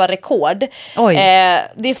 jag tror att det var rekord. Det är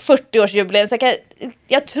 40-årsjubileum, så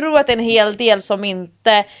jag tror att det är en hel del som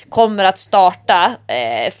inte kommer att starta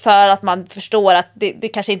för att man förstår att det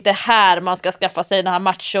kanske inte är här man ska skaffa sig den här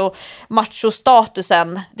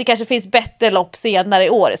macho-statusen. Det kanske finns bättre lopp senare i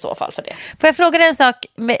år i så fall för det. Får jag fråga dig en sak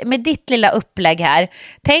med ditt lilla upplägg här?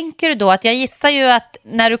 Tänker du då att, jag gissar ju att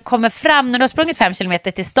när du kommer fram, när du har sprungit 5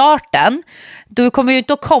 kilometer till starten, du kommer ju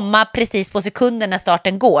inte att komma precis på sekunden när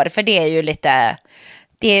starten går, för det är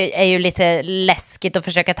ju lite läskigt att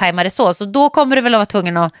försöka tajma det så då kommer du väl att vara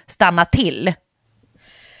tvungen att stanna till.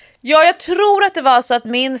 Ja, jag tror att det var så att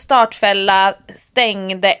min startfälla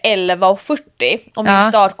stängde 11:40 och min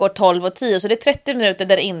start går 12:10, så det är 30 minuter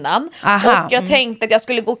där innan. Aha. Och jag tänkte att jag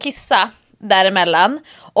skulle gå och kissa däremellan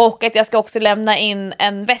och att jag ska också lämna in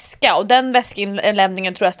en väska, och den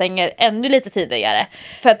väskinlämningen tror jag stänger ännu lite tidigare.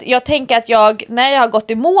 För att jag tänker att när jag har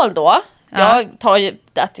gått i mål då, jag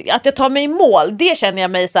tar mig i mål, det känner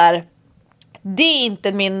jag mig så här, det är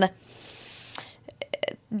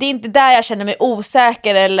inte där jag känner mig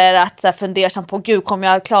osäker eller att så här, fundersam på gud kommer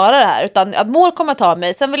jag klara det här, utan mål kommer jag ta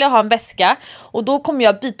mig. Sen vill jag ha en väska och då kommer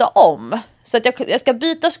jag byta om. Så att jag ska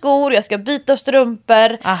byta skor, jag ska byta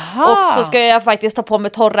strumpor. Aha. Och så ska jag faktiskt ta på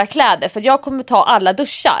mig torra kläder, för jag kommer ta alla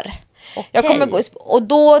duschar. Okay. Jag kommer gå, och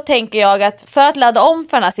då tänker jag att för att ladda om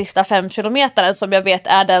för den här sista 5 kilometern som jag vet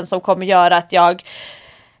är den som kommer göra att jag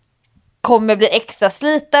kommer bli extra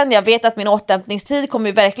sliten. Jag vet att min återhämtningstid kommer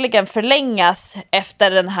ju verkligen förlängas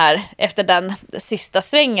efter den sista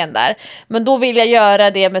svängen där. Men då vill jag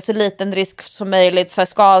göra det med så liten risk som möjligt för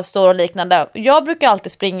skavsår och liknande. Jag brukar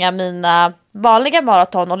alltid springa mina vanliga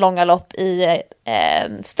maraton och långa lopp i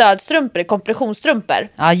stödstrumpor, kompressionsstrumpor.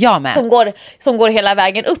 Ja, jag med. Som går hela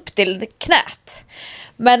vägen upp till knät.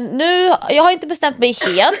 Men nu, jag har inte bestämt mig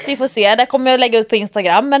helt, vi får se, det kommer jag lägga ut på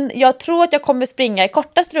Instagram. Men jag tror att jag kommer springa i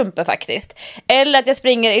korta strumpor faktiskt. Eller att jag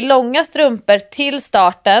springer i långa strumpor till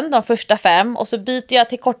starten, de första 5. Och så byter jag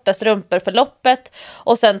till korta strumpor för loppet.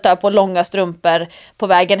 Och sen tar jag på långa strumpor på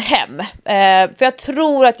vägen hem. För jag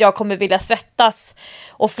tror att jag kommer vilja svettas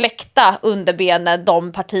och fläkta under benen,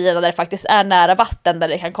 de partierna där det faktiskt är nära vatten, där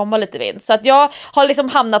det kan komma lite vind. Så att jag har liksom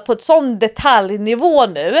hamnat på ett sån detaljnivå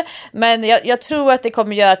nu. Men jag tror att det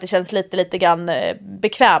kommer göra att det känns lite grann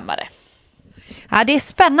bekvämare. Ja, det är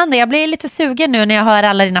spännande. Jag blir lite sugen nu när jag hör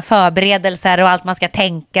alla dina förberedelser och allt man ska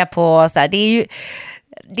tänka på. Så här. Det är ju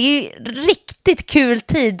riktigt kul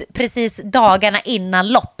tid precis dagarna innan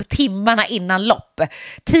lopp, timmarna innan lopp.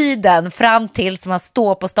 Tiden fram tills man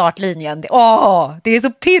står på startlinjen. Det är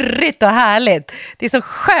så pirrigt och härligt. Det är så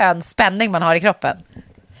skön spänning man har i kroppen.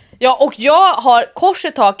 Ja, och jag har kors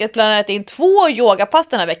i taket planerat in 2 yogapass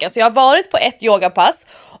den här veckan. Så jag har varit på ett yogapass.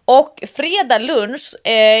 Och fredag lunch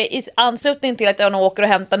i anslutning till att jag nog åker och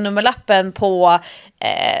hämtar nummerlappen på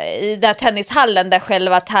i den här tennishallen där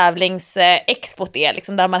själva tävlingsexpot är,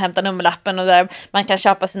 liksom där man hämtar nummerlappen och där man kan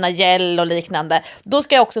köpa sina gel och liknande. Då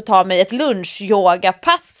ska jag också ta mig ett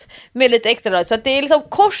lunch-yogapass med lite extra. Så att det är liksom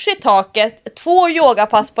kors i taket, 2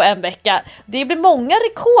 yogapass på en vecka. Det blir många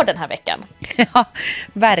rekord den här veckan. Ja,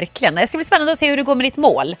 verkligen. Det ska bli spännande att se hur det går med ditt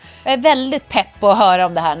mål. Jag är väldigt pepp på att höra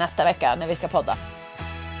om det här nästa vecka när vi ska podda.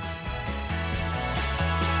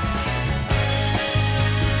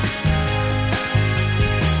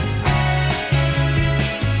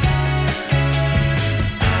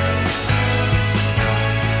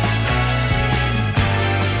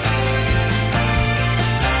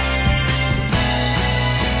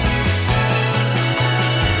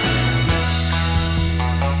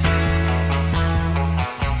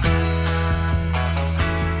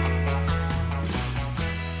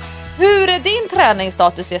 Hur är din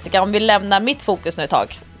träningsstatus, Jessica, om vi lämnar mitt fokus nu ett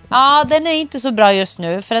tag? Ja, den är inte så bra just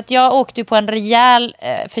nu för att jag åkte ju på en rejäl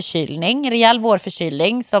rejäl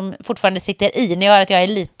vårförkylning som fortfarande sitter i. Ni hör att jag är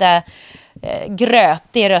lite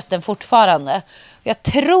grötig i rösten fortfarande. Jag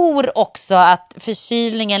tror också att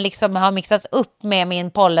förkylningen liksom har mixats upp med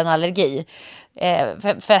min pollenallergi.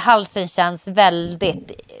 För halsen känns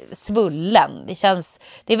väldigt svullen.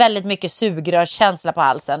 Det är väldigt mycket sugrörskänsla på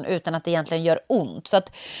halsen utan att det egentligen gör ont. Så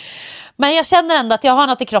att, men jag känner ändå att jag har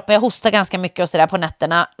något i kroppen. Jag hostar ganska mycket och sådär på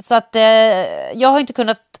nätterna. Så att jag har inte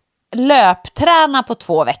kunnat löpträna på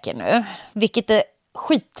 2 veckor nu. Vilket är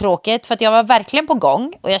skittråkigt för att jag var verkligen på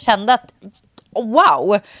gång. Och jag kände att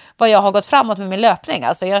wow, vad jag har gått framåt med min löpning.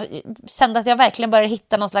 Alltså jag kände att jag verkligen började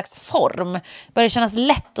hitta någon slags form. Började kännas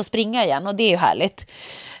lätt att springa igen och det är ju härligt.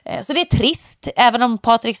 Så det är trist, även om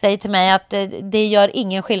Patrik säger till mig att det gör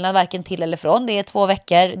ingen skillnad varken till eller från. Det är 2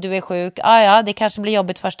 veckor, du är sjuk. Ja, det kanske blir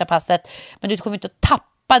jobbigt första passet, men du kommer inte att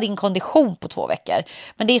tappa din kondition på 2 veckor.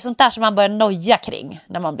 Men det är sånt där som man börjar noja kring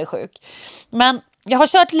när man blir sjuk. Men jag har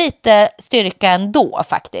kört lite styrka ändå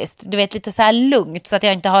faktiskt. Du vet, lite så här lugnt så att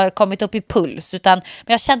jag inte har kommit upp i puls. Men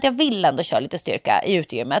jag har känt att jag vill ändå köra lite styrka i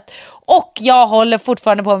utegymmet. Och jag håller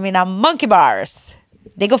fortfarande på med mina monkey bars.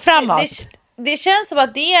 Det går framåt. Det känns som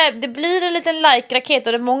att det blir en liten like-raket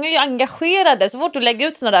och det är många ju engagerade så fort du lägger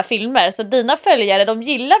ut såna där filmer. Så dina följare, de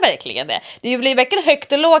gillar verkligen det. Det blir verkligen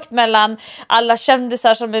högt och lågt mellan alla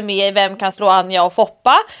kändisar som är med i Vem kan slå Anja och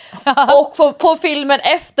Foppa. Och på filmen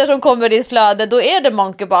efter som kommer ditt flöde, då är det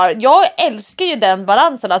monkey bar. Jag älskar ju den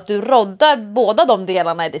balansen att du roddar båda de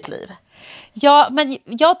delarna i ditt liv. Ja, men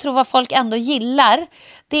jag tror vad folk ändå gillar,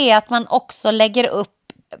 det är att man också lägger upp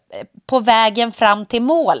på vägen fram till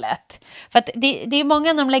målet. För att det är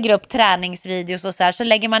många när de lägger upp träningsvideos och så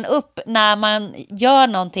lägger man upp när man gör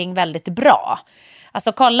någonting väldigt bra.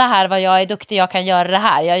 Alltså kolla här vad jag är duktig, jag kan göra det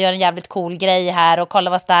här. Jag gör en jävligt cool grej här och kolla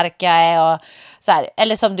vad stark jag är och så här.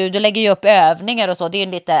 Eller som du lägger ju upp övningar och så, det är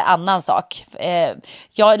en lite annan sak.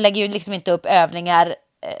 Jag lägger ju liksom inte upp övningar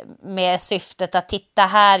med syftet att titta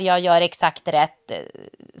här, jag gör exakt rätt,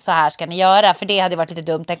 så här ska ni göra, för det hade varit lite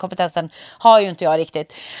dumt, den kompetensen har ju inte jag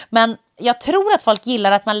riktigt. Men jag tror att folk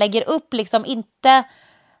gillar att man lägger upp liksom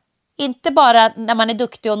inte bara när man är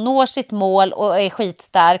duktig och når sitt mål och är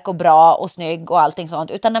skitstark och bra och snygg och allting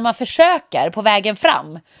sånt, utan när man försöker på vägen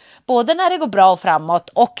fram, både när det går bra och framåt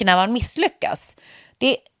och när man misslyckas.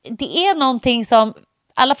 Det är någonting som, i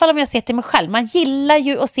alla fall om jag ser till mig själv, man gillar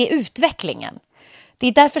ju att se utvecklingen. Det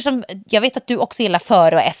är därför som jag vet att du också gillar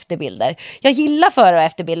före- och efterbilder. Jag gillar före- och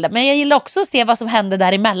efterbilder, men jag gillar också att se vad som händer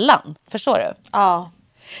däremellan. Förstår du? Ja.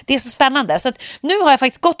 Det är så spännande. Så att nu har jag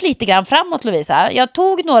faktiskt gått lite grann framåt, Lovisa. Jag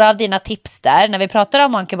tog några av dina tips där när vi pratade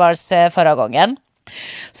om monkey bars förra gången.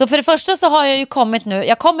 Så för det första så har jag ju kommit nu,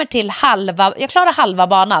 jag kommer till jag klarar halva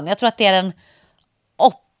banan. Jag tror att det är den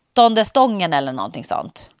 8:e stången eller någonting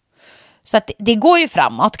sånt. Så att det går ju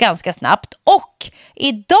framåt ganska snabbt. Och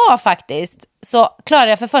idag faktiskt så klarar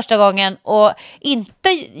jag för första gången att inte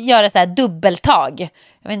göra så här dubbeltag.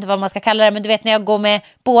 Jag vet inte vad man ska kalla det, men du vet när jag går med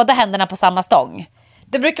båda händerna på samma stång.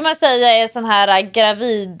 Det brukar man säga är sån här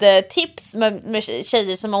gravidtips med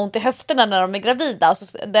tjejer som har ont i höfterna när de är gravida.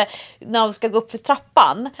 Alltså när de ska gå upp för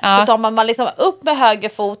trappan, så tar man liksom upp med höger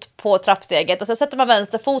fot på trappsteget och så sätter man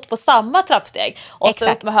vänster fot på samma trappsteg. Och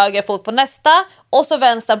så upp med höger fot på nästa och så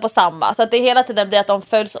vänster på samma. Så att det hela tiden blir att de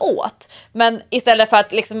följs åt. Men istället för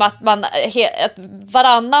att, liksom att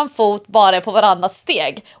varannan fot bara är på varannat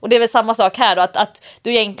steg. Och det är väl samma sak här då, att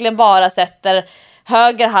du egentligen bara sätter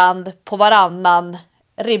höger hand på varannan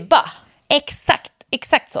ribba.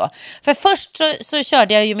 Exakt så. För först så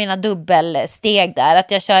körde jag ju mina dubbelsteg där,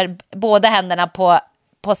 att jag kör båda händerna på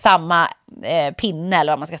på samma pinne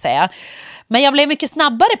eller vad man ska säga. Men jag blev mycket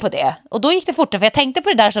snabbare på det. Och då gick det fortare, för jag tänkte på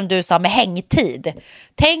det där som du sa med hängtid.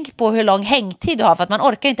 Tänk på hur lång hängtid du har, för att man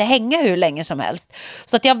orkar inte hänga hur länge som helst.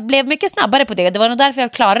 Så att jag blev mycket snabbare på det. Det var nog därför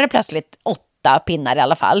jag klarade plötsligt 8 pinnar i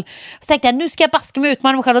alla fall. Så tänkte jag, nu ska jag baska mig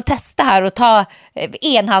utmana mig själv och testa här och ta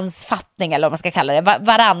enhandsfattning eller vad man ska kalla det,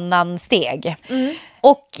 varannan steg.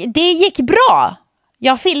 Och det gick bra.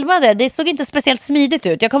 Jag filmade, det såg inte speciellt smidigt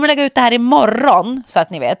ut. Jag kommer lägga ut det här imorgon, så att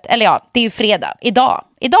ni vet. Eller ja, det är ju fredag. Idag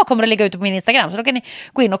kommer det ligga ute på min Instagram, så då kan ni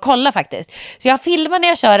gå in och kolla faktiskt. Så jag filmar när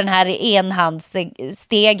jag kör den här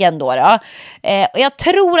enhandsstegen då. Och jag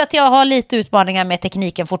tror att jag har lite utmaningar med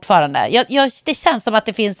tekniken fortfarande. Det känns som att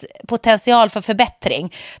det finns potential för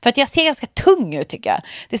förbättring. För att jag ser ganska tung ut, tycker jag.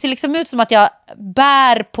 Det ser liksom ut som att jag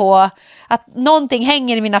bär på att någonting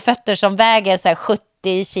hänger i mina fötter som väger så här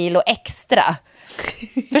 70 kilo extra.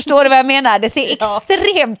 Förstår du vad jag menar? Det ser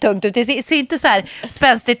extremt tungt ut. Det ser inte så här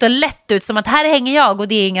spänstigt och lätt ut som att här hänger jag och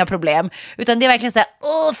det är inga problem. Utan det är verkligen så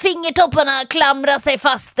här, fingertopparna klamrar sig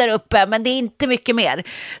fast där uppe, men det är inte mycket mer.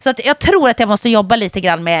 Så att jag tror att jag måste jobba lite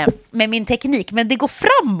grann med min teknik, men det går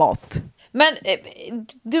framåt. Men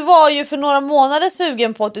du var ju för några månader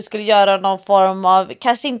sugen på att du skulle göra någon form av,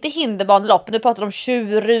 kanske inte hinderbanelopp, men du pratade om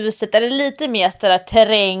tjurruset eller lite mer sådär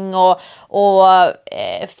terräng och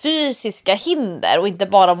fysiska hinder och inte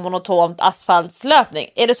bara monotont asfaltslöpning.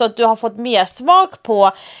 Är det så att du har fått mer smak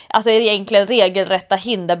på, alltså är det egentligen regelrätta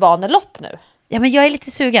hinderbanelopp nu? Ja, men jag är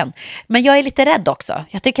lite sugen. Men jag är lite rädd också.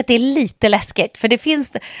 Jag tycker att det är lite läskigt. För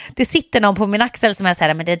det sitter någon på min axel som är så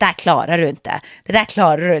här, men det där klarar du inte. Det där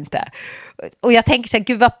klarar du inte. Och jag tänker så här,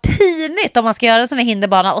 gud vad pinigt om man ska göra en sån här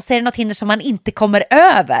hinderbana och så är det något hinder som man inte kommer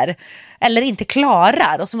över. Eller inte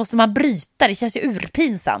klarar. Och så måste man bryta. Det känns ju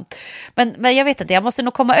urpinsamt. Men jag vet inte, jag måste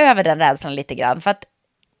nog komma över den rädslan lite grann. För att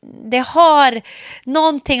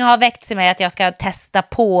någonting har väckts i mig att jag ska testa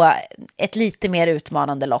på ett lite mer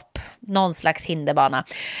utmanande lopp. Någon slags hinderbana.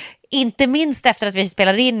 Inte minst efter att vi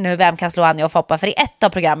spelar in nu Vem kan slå Anja och Foppa, för i ett av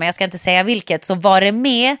programmen, jag ska inte säga vilket, så var det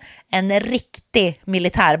med en riktig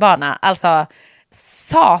militärbana. Alltså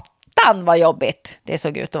satan vad jobbigt det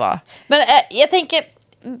såg ut att vara. Men jag tänker,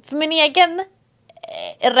 för min egen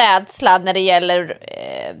rädsla när det gäller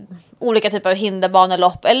olika typer av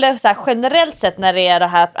hinderbanelopp, eller så här, generellt sett när det är det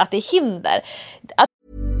här att det är hinder.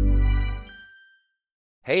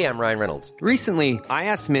 Hey, I'm Ryan Reynolds. Recently, I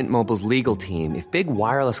asked Mint Mobile's legal team if big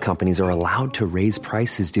wireless companies are allowed to raise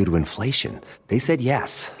prices due to inflation. They said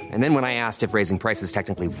yes. And then when I asked if raising prices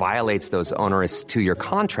technically violates those onerous 2-year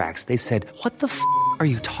contracts, they said, "What the f*** are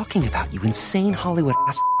you talking about, you insane Hollywood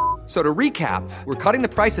ass?" So to recap, we're cutting the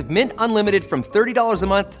price of Mint Unlimited from $30 a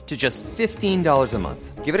month to just $15 a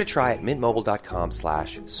month. Give it a try at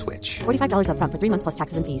mintmobile.com/switch. $45 up front for 3 months plus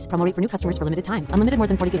taxes and fees. Promo rate for new customers for limited time. Unlimited more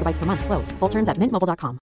than 40 gigabytes per month. Slows full terms at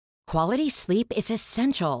mintmobile.com. Quality sleep is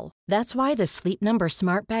essential. That's why the Sleep Number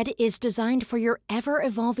Smart Bed is designed for your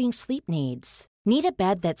ever-evolving sleep needs. Need a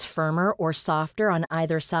bed that's firmer or softer on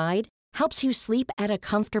either side? Helps you sleep at a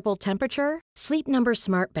comfortable temperature? Sleep Number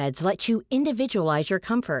Smart Beds let you individualize your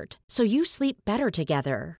comfort, so you sleep better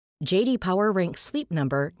together. JD Power ranks Sleep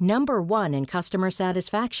Number #1 in customer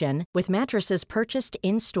satisfaction with mattresses purchased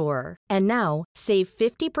in-store. And now, save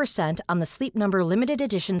 50% on the Sleep Number Limited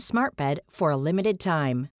Edition Smart Bed for a limited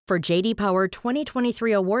time. For JD Power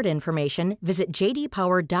 2023 award information, visit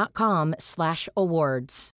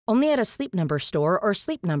jdpower.com/awards. Only at a Sleep Number store or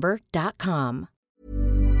sleepnumber.com.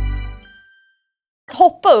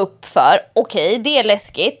 Hoppa upp för, okej, det är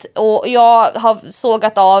läskigt och jag har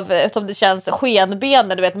sågat av, som det känns,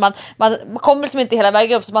 skenbenen, du vet, man kommer liksom inte hela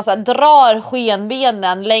vägen upp, så man så här drar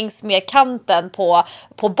skenbenen längs med kanten på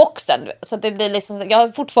boxen, så att det blir liksom, jag har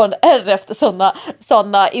fortfarande ärr efter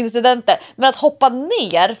såna incidenter, men att hoppa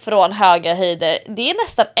ner från höga höjder, det är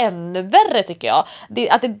nästan ännu värre tycker jag. Det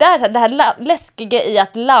här läskiga i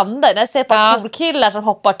att landa, när jag ser på cool-killar som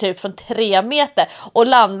hoppar typ från 3 meter och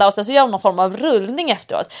landar och sen så gör de någon form av rullning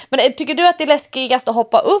efteråt. Men tycker du att det är läskigast att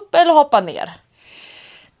hoppa upp eller hoppa ner?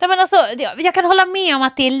 Nej, men alltså, jag kan hålla med om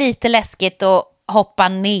att det är lite läskigt att hoppa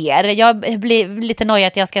ner. Jag blir lite nöjd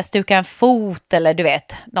att jag ska stuka en fot eller du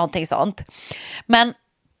vet, någonting sånt. Men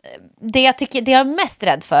det jag är mest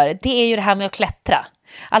rädd för, det är ju det här med att klättra.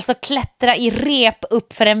 Alltså klättra i rep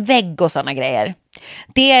upp för en vägg och såna grejer.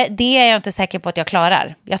 Det är jag inte säker på att jag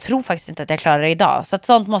klarar. Jag tror faktiskt inte att jag klarar det idag. Så att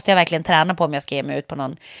sånt måste jag verkligen träna på om jag ska ge mig ut på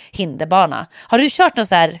någon hinderbana. Har du kört något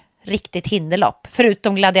så här riktigt hinderlopp?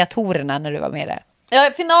 Förutom gladiatorerna när du var med det? Ja,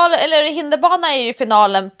 hinderbana är ju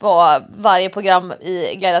finalen på varje program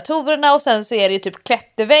i gladiatorerna, och sen så är det ju typ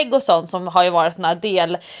klättervägg och sånt som har ju varit såna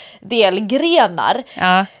delgrenar.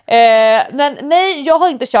 Ja. Men nej, jag har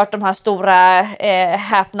inte kört de här stora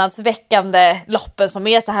häpnadsväckande loppen som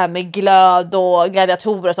är så här med glöd och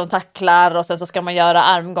gladiatorer som tacklar och sen så ska man göra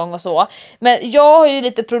armgång och så. Men jag har ju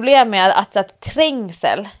lite problem med att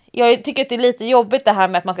trängsel. Jag tycker att det är lite jobbigt det här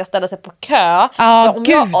med att man ska ställa sig på kö.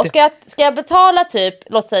 Ska jag betala typ,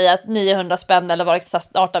 låt säga 900 spänn eller vad det är,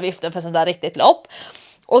 startavgiften för sån där riktigt lopp.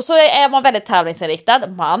 Och så är man väldigt tävlingsinriktad.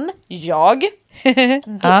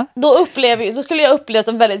 Då skulle jag uppleva det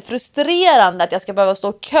som väldigt frustrerande att jag ska behöva stå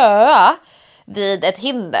och köa vid ett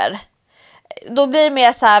hinder. Då blir det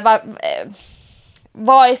mer så här...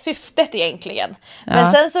 vad är syftet egentligen?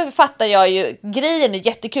 Men sen så fattar jag ju, grejen är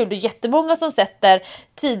jättekul. Det är jättemånga som sätter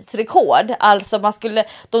tidsrekord. Alltså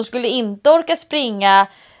de skulle inte orka springa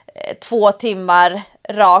 2 timmar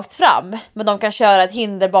rakt fram, men de kan köra ett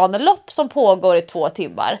hinderbanelopp som pågår i 2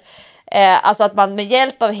 timmar. Alltså att man med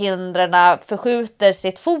hjälp av hindren förskjuter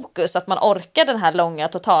sitt fokus så att man orkar den här långa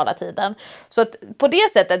totala tiden. Så att på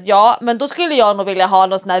det sättet, ja, men då skulle jag nog vilja ha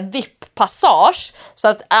någon sån här VIP-passage så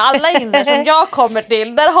att alla hinder som jag kommer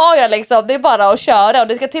till, där har jag liksom, det är bara att köra, och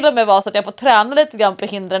det ska till och med vara så att jag får träna lite grann på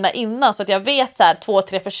hindren innan så att jag vet så här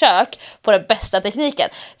 2-3 försök på den bästa tekniken.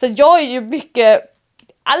 Så jag är ju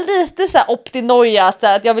lite så här optinoja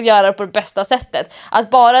att jag vill göra det på det bästa sättet. Att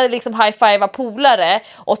bara liksom high-fivea polare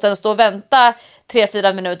och sen stå och vänta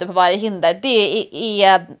 3-4 minuter på varje hinder, det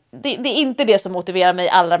är inte det som motiverar mig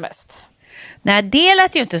allra mest. Nej, det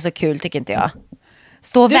lät ju inte så kul, tycker inte jag.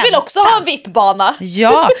 Du vill också ha en VIP-bana.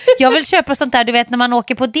 Ja, jag vill köpa sånt där, du vet när man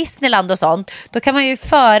åker på Disneyland och sånt, då kan man ju i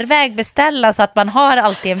förväg beställa så att man har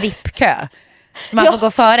alltid en VIP-kö. Så man får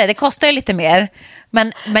gå före, det kostar ju lite mer.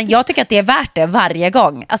 Men jag tycker att det är värt det varje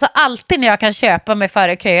gång. Alltså alltid när jag kan köpa mig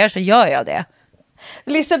före köer så gör jag det.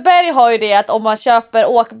 Liseberg har ju det att om man köper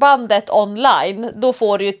åkbandet online, då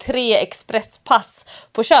får du ju 3 expresspass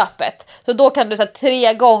på köpet. Så då kan du så här,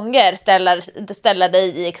 3 gånger ställa dig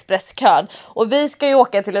i expresskön. Och vi ska ju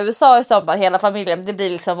åka till USA i sommar, hela familjen. Det blir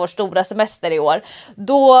liksom vår stora semester i år.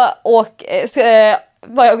 Då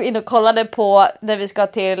var jag inne och kollade på när vi ska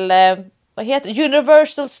till... vad heter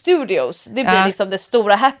Universal Studios. Det blir liksom det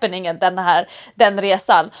stora happeningen den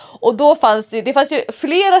resan. Och då fanns ju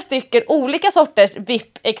flera stycken olika sorters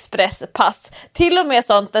VIP Express-pass. Till och med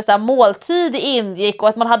sånt där så här måltid ingick och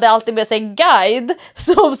att man hade alltid med sig en guide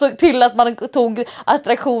som såg till att man tog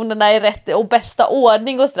attraktionerna i rätt och bästa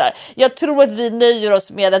ordning och sådär. Jag tror att vi nöjer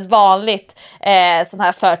oss med ett vanligt sån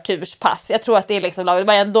här förturspass. Jag tror att det är liksom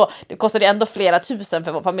det kostade ändå flera tusen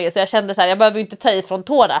för vår familj, så jag kände så här, jag behöver ju inte ta ifrån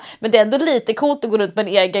tårna, men det är ändå lite coolt att gå runt med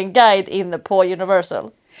en egen guide inne på Universal.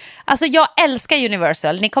 Alltså jag älskar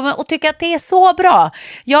Universal. Ni kommer att tycka att det är så bra.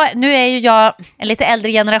 Nu är ju jag en lite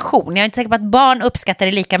äldre generation. Jag är inte säker på att barn uppskattar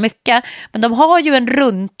det lika mycket. Men de har ju en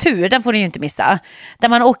rundtur, den får ni ju inte missa. Där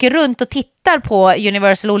man åker runt och tittar på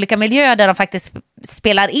Universal, olika miljöer där de faktiskt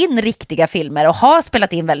spelar in riktiga filmer och har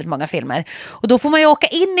spelat in väldigt många filmer. Och då får man ju åka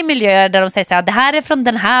in i miljöer där de säger så här, det här är från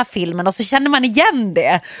den här filmen, och så känner man igen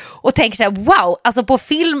det. Och tänker så här, wow, alltså på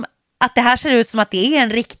film att det här ser ut som att det är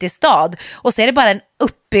en riktig stad, och så är det bara en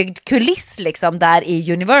uppbyggd kuliss liksom där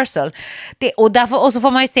i Universal. Och så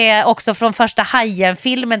får man ju se också från första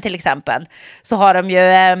Hajen-filmen till exempel, så har de ju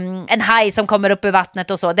en haj som kommer upp ur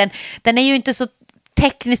vattnet och så. Den är ju inte så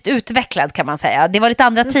tekniskt utvecklad kan man säga. Det var lite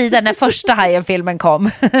andra tider när första Hajen-filmen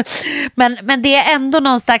kom. men det är ändå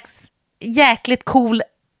någon slags jäkligt cool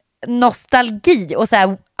nostalgi och så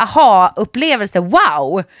här aha-upplevelse.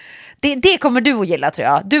 Wow! Det kommer du att gilla, tror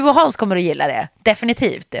jag. Du och Hans kommer att gilla det.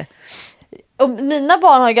 Definitivt. Och mina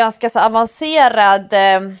barn har ganska så avancerad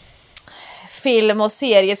film- och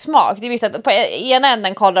seriesmak. Det är visst att på ena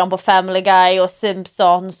änden kollar de på Family Guy och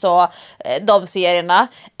Simpsons och de serierna.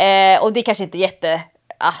 Och det är kanske inte jätte...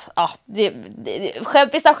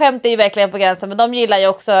 vissa skämt är ju verkligen på gränsen, men de gillar ju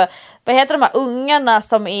också, vad heter de här ungarna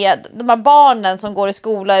som är, de här barnen som går i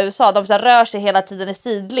skola i USA, de så rör sig hela tiden i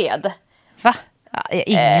sidled. Va?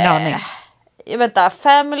 Ingen aning. Vänta,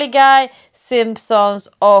 Family Guy, Simpsons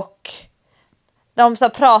och de som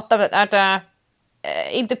pratar med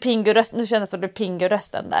inte Pingu-rösten, nu känns det som det är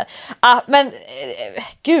Pingu-rösten där. Men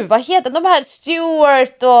gud, vad heter de här?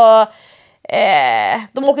 Stewart och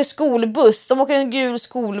de åker skolbuss, de åker en gul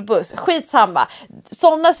skolbuss, skitsamma.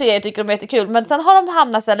 Sådana serier tycker de är jättekul, men sen har de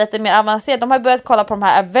hamnat så lite mer avancerat. De har börjat kolla på de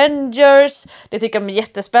här Avengers, det tycker de är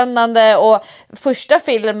jättespännande. Och första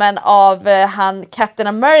filmen av han Captain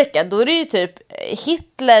America, då är det ju typ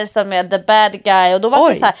Hitler som är the bad guy, och då var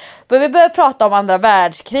det så här, vi började prata om andra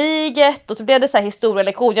världskriget och så blev det så här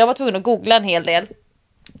historielektion. Jag var tvungen att googla en hel del.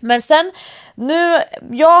 Men sen nu,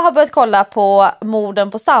 jag har börjat kolla på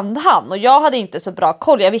Morden på Sandhamn och jag hade inte så bra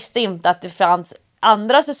koll. Jag visste inte att det fanns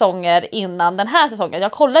andra säsonger innan den här säsongen.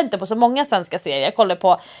 Jag kollar inte på så många svenska serier. Jag kollar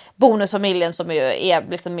på Bonusfamiljen som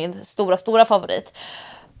är liksom min stora favorit.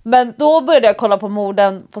 Men då började jag kolla på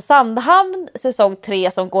Morden på Sandhamn säsong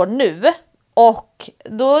 3 som går nu. Och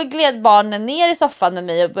då gled barnen ner i soffan med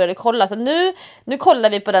mig och började kolla. Så nu kollar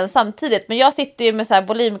vi på den samtidigt. Men jag sitter ju med så här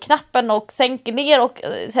volymknappen och sänker ner och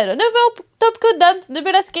säger nu får jag ta upp kudden, nu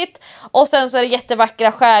blir det läskigt. Och sen så är det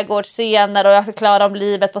jättevackra skärgårdsscener och jag förklarar om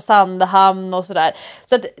livet på Sandhamn och sådär.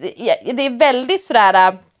 Så att det är väldigt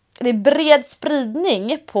sådär, det är bred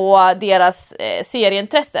spridning på deras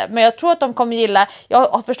serieintresse. Men jag tror att de kommer gilla, jag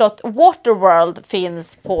har förstått Waterworld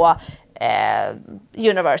finns på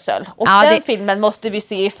Universal. Och den filmen måste vi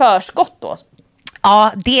se i förskott då.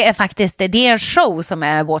 Ja, det är faktiskt det är en show som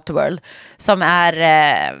är Waterworld som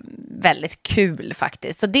är väldigt kul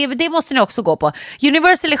faktiskt. Så det måste ni också gå på.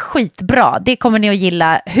 Universal är skitbra. Det kommer ni att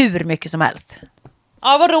gilla hur mycket som helst.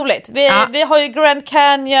 Ja, vad roligt. Vi har ju Grand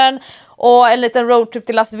Canyon och en liten roadtrip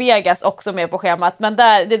till Las Vegas också med på schemat. Men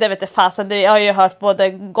det vet jag fasen. Jag har ju hört både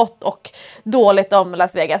gott och dåligt om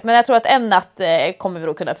Las Vegas. Men jag tror att en natt kommer vi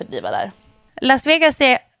då kunna fördriva där. Las Vegas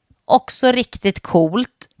är också riktigt coolt.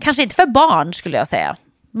 Kanske inte för barn skulle jag säga.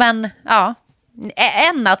 Men ja,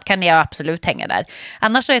 en natt kan jag absolut hänga där.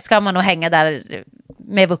 Annars så ska man nog hänga där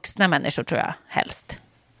med vuxna människor tror jag helst.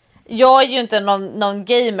 Jag är ju inte någon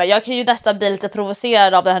gamer. Jag kan ju nästan bli lite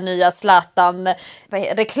provocerad av den här nya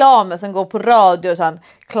Zlatan-reklamen som går på radio. Så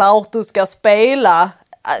klart du ska spela.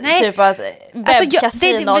 Nej. Typ att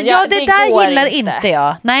webbkasino. Det där gillar inte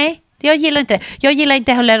jag. Nej, jag gillar inte det. Jag gillar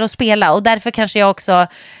inte heller att spela. Och därför kanske jag också...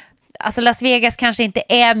 Alltså Las Vegas kanske inte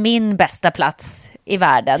är min bästa plats i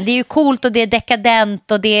världen. Det är ju coolt och det är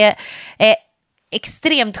dekadent och det är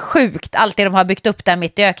extremt sjukt allt det de har byggt upp där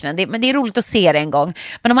mitt i öknen. Men det är roligt att se det en gång.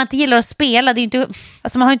 Men om man inte gillar att spela, det är inte,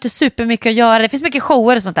 alltså man har inte supermycket att göra. Det finns mycket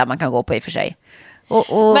shower och sånt där man kan gå på i och för sig.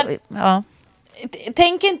 Ja.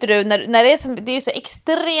 Tänker inte du när det är så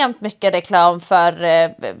extremt mycket reklam för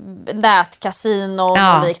nätkasino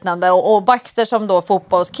och liknande och Baxter som då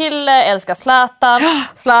fotbollskille älskar Zlatan.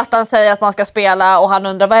 Zlatan säger att man ska spela och han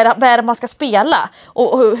undrar vad är det man ska spela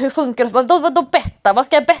och hur funkar det? Då betta, vad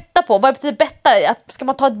ska jag betta på? Vad betyder betta? Ska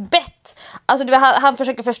man ta ett bett? Alltså han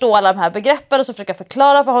försöker förstå alla de här begreppen och så försöker jag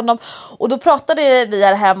förklara för honom och då pratade vi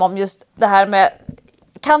här hemma om just det här med.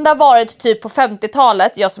 Kan det ha varit typ på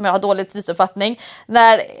 50-talet, jag som har dålig tidsuppfattning,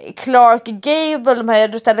 när Clark Gable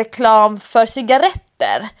hade reklam för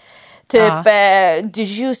cigaretter. Typ,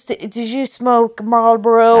 do you smoke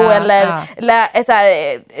Marlboro? Så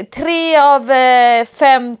här, 3 av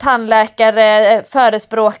 5 tandläkare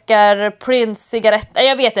förespråkar Prince cigaretter.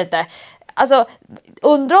 Jag vet inte. Alltså,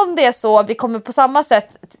 undrar om det är så vi kommer på samma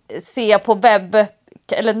sätt se på webb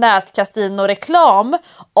eller nätkasino-reklam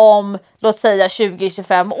om, låt säga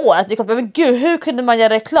 20-25 år. Att vi kommer, men gud, hur kunde man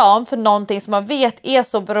göra reklam för någonting som man vet är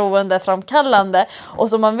så beroendeframkallande och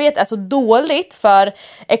som man vet är så dåligt för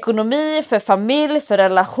ekonomi, för familj, för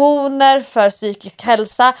relationer, för psykisk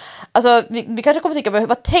hälsa. Alltså, vi kanske kommer tycka,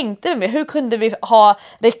 vad tänkte vi med? Hur kunde vi ha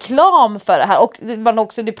reklam för det här? Och man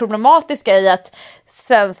också det problematiska i att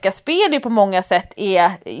svenska spel på många sätt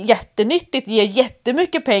är jättenyttigt, ger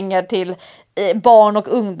jättemycket pengar till barn- och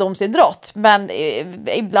ungdomsidrott. Men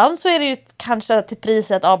ibland så är det ju kanske till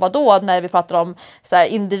priset av vad då när vi pratar om så här,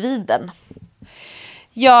 individen.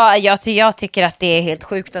 Ja, jag tycker att det är helt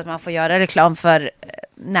sjukt att man får göra reklam för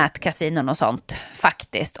nätkasinon och sånt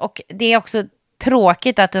faktiskt. Och det är också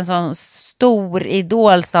tråkigt att en sån stor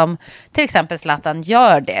idol som till exempel Zlatan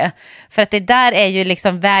gör det. För att det där är ju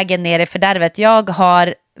liksom vägen ner i fördärvet. Jag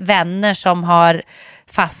har vänner som har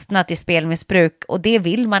fastnat i spelmissbruk och det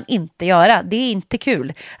vill man inte göra. Det är inte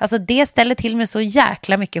kul. Alltså det ställer till med så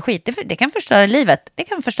jäkla mycket skit. Det kan förstöra livet. Det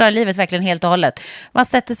kan förstöra livet verkligen helt och hållet. Man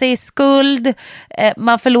sätter sig i skuld,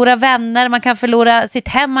 man förlorar vänner, man kan förlora sitt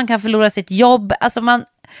hem, man kan förlora sitt jobb. Alltså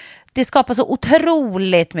det skapar så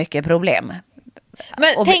otroligt mycket problem.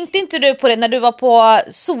 Men tänkte inte du på det när du var på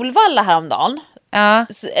Solvalla häromdagen? Ja.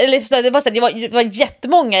 Det var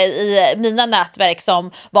jättemånga i mina nätverk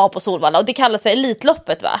som var på Solvalla och det kallas för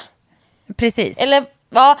Elitloppet, va? Precis. Eller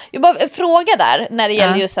Ja, jag bara en fråga där när det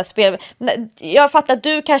gäller just att spel. Jag fattar att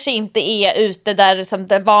du kanske inte är ute där som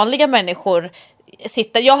där vanliga människor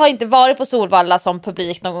sitter. Jag har inte varit på Solvalla som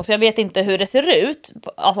publik någon gång, så jag vet inte hur det ser ut.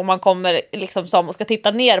 Alltså om man kommer liksom som och ska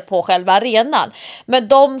titta ner på själva arenan. Men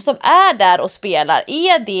de som är där och spelar,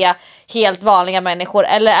 är det helt vanliga människor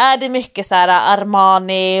eller är det mycket så här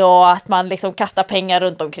Armani och att man liksom kastar pengar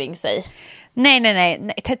runt omkring sig?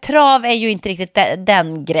 Nej. Trav är ju inte riktigt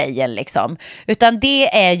den grejen liksom. Utan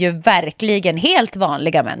det är ju verkligen helt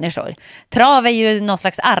vanliga människor. Trav är ju någon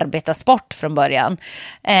slags arbetarsport från början.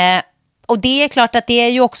 Och det är klart att det är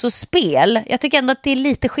ju också spel. Jag tycker ändå att det är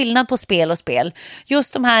lite skillnad på spel och spel.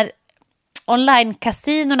 Just de här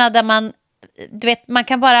online-kasinorna där man, du vet, man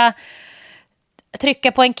kan bara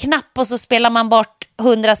trycka på en knapp och så spelar man bort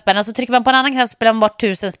 100 spänn. Och så trycker man på en annan knapp och spelar man bort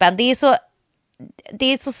 1000 spänn.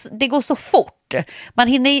 Det går så fort.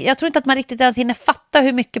 Jag tror inte att man riktigt ens hinner fatta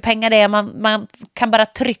hur mycket pengar det är. Man kan bara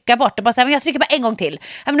trycka bort det. Bara säga, men jag trycker bara en gång till.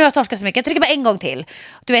 Men nu har jag torskat så mycket. Jag trycker bara en gång till.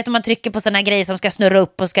 Du vet om man trycker på såna grejer som ska snurra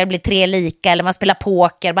upp och ska det bli 3 lika. Eller man spelar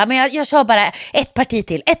poker. Men jag kör bara ett parti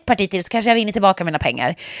till. Så kanske jag vinner tillbaka mina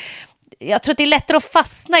pengar. Jag tror att det är lättare att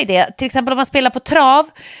fastna i det. Till exempel om man spelar på trav.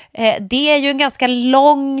 Det är ju en ganska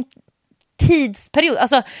lång tidsperiod.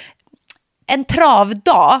 Alltså en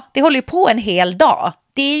travdag, det håller ju på en hel dag.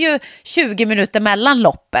 Det är ju 20 minuter mellan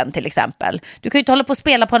loppen till exempel. Du kan ju inte hålla på och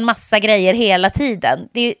spela på en massa grejer hela tiden.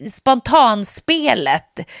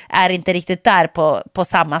 Spontanspelet är inte riktigt där på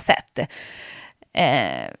samma sätt.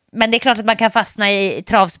 Men det är klart att man kan fastna i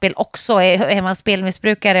travspel också. Är man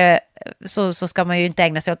spelmissbrukare så ska man ju inte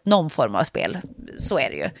ägna sig åt någon form av spel. Så är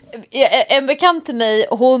det ju. En bekant till mig,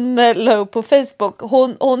 hon la upp på Facebook.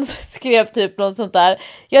 Hon skrev typ något sånt där: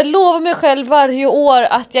 jag lovar mig själv varje år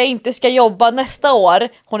att jag inte ska jobba nästa år.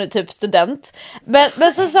 Hon är typ student.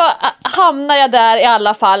 Men så hamnar jag där i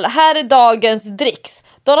alla fall. Här är dagens dricks.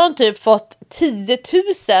 Då har de typ fått 10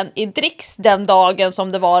 000 i dricks den dagen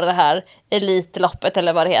som det var det här elitloppet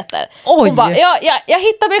eller vad det heter. Oj. Hon bara, jag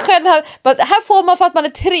hittar mig själv här. Här får man för att man är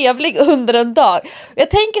trevlig under en dag. Jag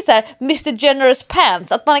tänker så här, Mr. Generous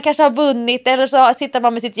Pants, att man kanske har vunnit eller så sitter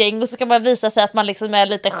man med sitt gäng och så ska man visa sig att man liksom är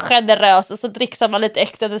lite generös och så dricksar man lite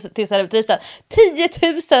extra till servitrisen.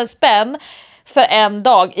 10 000 spänn för en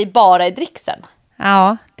dag bara i dricksen.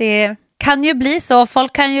 Ja, det kan ju bli så.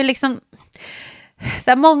 Folk kan ju liksom...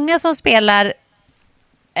 Så här, många som spelar,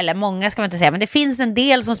 eller många ska man inte säga, men det finns en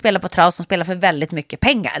del som spelar på trav som spelar för väldigt mycket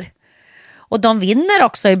pengar. Och de vinner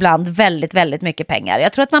också ibland väldigt, väldigt mycket pengar.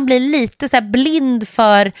 Jag tror att man blir lite så här blind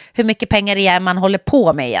för hur mycket pengar det är man håller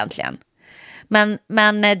på med egentligen.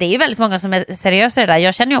 Men det är ju väldigt många som är seriösa i det där.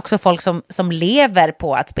 Jag känner ju också folk som lever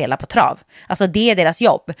på att spela på trav. Alltså det är deras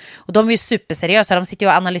jobb. Och de är ju superseriösa. De sitter ju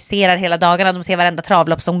och analyserar hela dagarna. De ser varenda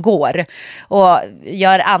travlopp som går. Och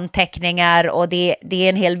gör anteckningar. Och det är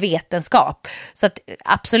en hel vetenskap. Så att,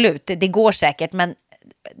 absolut, det går säkert. Men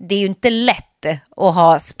det är ju inte lätt att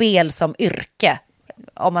ha spel som yrke.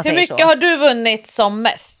 Om man Hur säger mycket så. har du vunnit som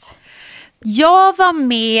mest? Jag var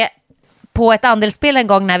med på ett andelsspel en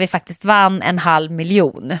gång när vi faktiskt vann 500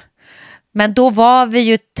 000. Men då var vi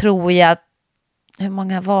ju, tror jag, hur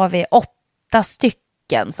många var vi? 8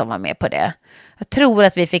 stycken som var med på det. Jag tror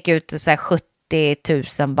att vi fick ut så här 70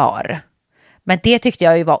 000 var. Men det tyckte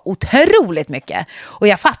jag ju var otroligt mycket. Och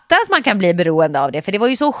jag fattar att man kan bli beroende av det. För det var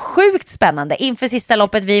ju så sjukt spännande. Inför sista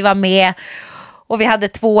loppet vi var med. Och vi hade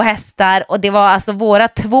 2 hästar. Och det var alltså våra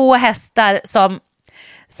 2 hästar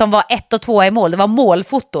som var 1 och 2 i mål. Det var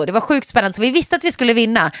målfoto. Det var sjukt spännande. Så vi visste att vi skulle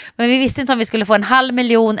vinna. Men vi visste inte om vi skulle få 500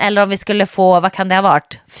 000 eller om vi skulle få, vad kan det ha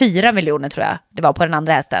varit? 4 miljoner tror jag. Det var på den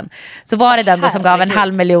andra hästen. Så var det den då som gav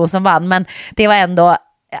 500 000 som vann. Men det var ändå,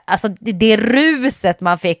 alltså det ruset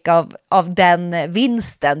man fick av den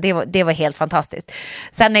vinsten. Det var helt fantastiskt.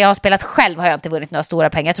 Sen när jag har spelat själv har jag inte vunnit några stora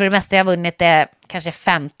pengar. Jag tror det mesta jag har vunnit är kanske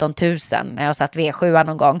 15 000 när jag har satt V7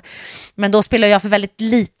 någon gång. Men då spelar jag för väldigt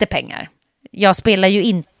lite pengar. Jag spelar ju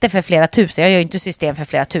inte för flera tusen. Jag gör ju inte system för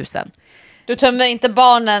flera tusen. Du tömmer inte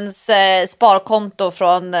barnens sparkonto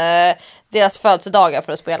från deras födelsedagar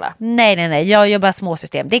för att spela? Nej. Jag gör bara små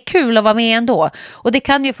system. Det är kul att vara med ändå. Och det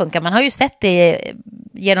kan ju funka. Man har ju sett det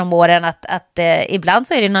genom åren att ibland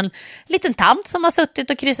så är det någon liten tant som har suttit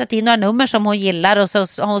och kryssat in några nummer som hon gillar. Och så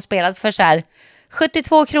har hon spelat för så här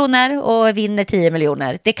 72 kronor och vinner 10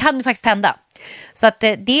 miljoner. Det kan faktiskt hända. Så att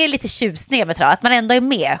det är lite tjusning med trav. Att man ändå är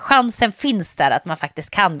med. Chansen finns där att man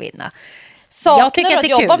faktiskt kan vinna. Saknar du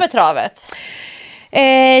att jobba med travet?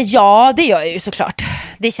 Ja, det gör jag ju såklart.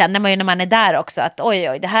 Det känner man ju när man är där också. Att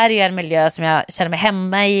oj, det här är ju en miljö som jag känner mig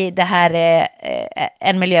hemma i. Det här är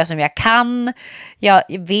en miljö som jag kan. Jag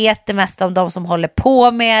vet det mesta om de som håller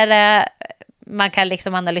på med det. man kan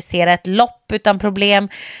liksom analysera ett lopp utan problem.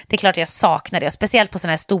 Det är klart jag saknar det, speciellt på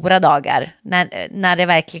sådana här stora dagar när det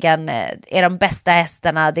verkligen är de bästa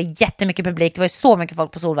hästarna, det är jättemycket publik, det var ju så mycket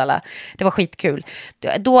folk på Solvalla, det var skitkul.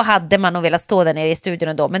 Då hade man nog velat stå där nere i studion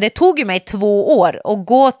ändå, men det tog ju mig 2 år att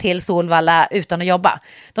gå till Solvalla utan att jobba.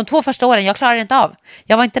 De 2 första åren, jag klarade inte av,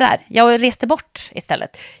 jag var inte där, jag reste bort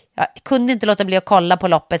istället. Jag kunde inte låta bli att kolla på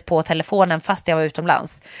loppet på telefonen fast jag var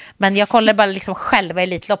utomlands. Men jag kollade bara liksom själva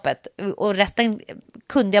Elitloppet och resten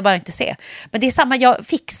kunde jag bara inte se. Men det är samma, jag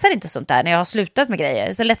fixar inte sånt där när jag har slutat med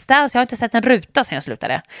grejer. Så Let's Dance, jag har inte sett en ruta sedan jag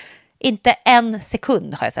slutade. Inte en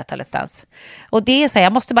sekund har jag sett av Let's Dance. Och det är så,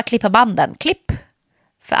 jag måste bara klippa banden. Klipp!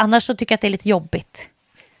 För annars så tycker jag att det är lite jobbigt.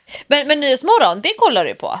 Men Nyhetsmorgon, det kollar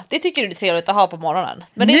du på. Det tycker du är trevligt att ha på morgonen.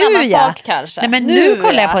 Men det är en annan sak kanske. Nej, men nu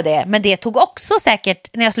kollar jag på det. Men det tog också säkert,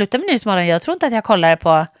 när jag slutade med Nyhetsmorgon, jag tror inte att jag kollade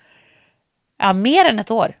på mer än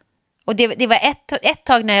ett år. Och det var ett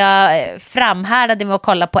tag när jag framhärdade med att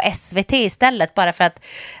kolla på SVT istället. Bara för att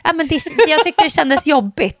jag tyckte det kändes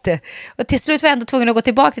jobbigt. Och till slut var jag ändå tvungen att gå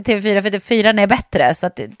tillbaka till TV4, för TV4 är bättre. Så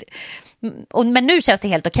att men nu känns det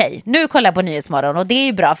helt okej. Nu kollar jag på Nyhetsmorgon och det är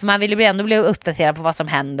ju bra, för man vill ju ändå bli uppdaterad på vad som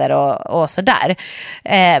händer och sådär.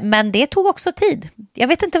 Men det tog också tid. Jag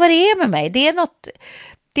vet inte vad det är med mig. Det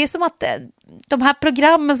är som att de här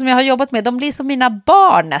programmen som jag har jobbat med, de blir som mina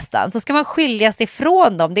barn nästan. Så ska man skilja sig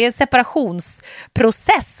ifrån dem. Det är en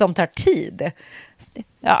separationsprocess som tar tid.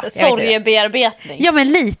 Ja, sorgebearbetning. Ja,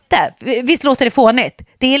 men lite. Visst låter det fånigt.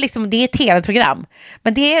 Det är tv-program.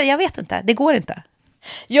 Men jag vet inte, det går inte.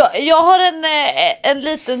 Jag har en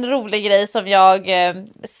liten rolig grej som jag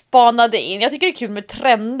spanade in. Jag tycker det är kul med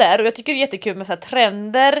trender, och jag tycker det är jättekul med så här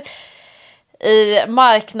trender i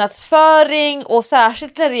marknadsföring, och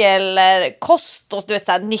särskilt när det gäller kost och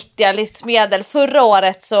så här nyttiga livsmedel. Förra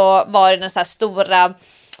året så var det den så här stora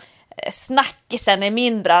snackisen i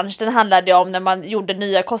min bransch. Den handlade om när man gjorde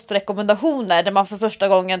nya kostrekommendationer där man för första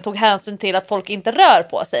gången tog hänsyn till att folk inte rör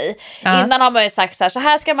på sig. Innan har man ju sagt så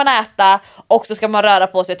här ska man äta, och så ska man röra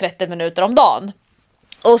på sig 30 minuter om dagen.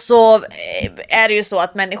 Och så är det ju så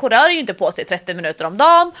att människor rör ju inte på sig 30 minuter om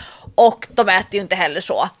dagen, och de äter ju inte heller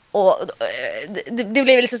så. Och det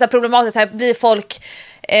blir lite så här problematiskt. Här blir folk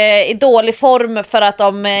i dålig form för att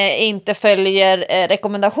de inte följer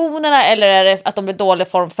rekommendationerna, eller är det att de blir i dålig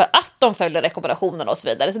form för att de följer rekommendationerna och så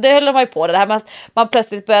vidare. Så det håller man ju på. Det här med att man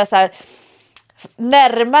plötsligt börjar så här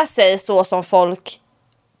närma sig så som folk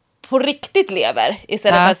på riktigt lever,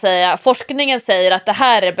 istället för att säga forskningen säger att det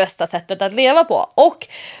här är bästa sättet att leva på. Och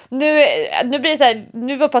nu blir det så här,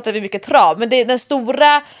 nu pratar vi mycket trav, men den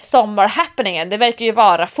stora sommarhappeningen, det verkar ju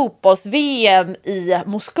vara fotbolls-VM i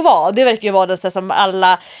Moskva. Det verkar ju vara det som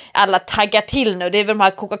alla taggar till nu. Det är väl de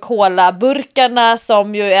här Coca-Cola-burkarna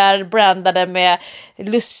som ju är brandade med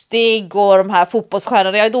Lustig och de här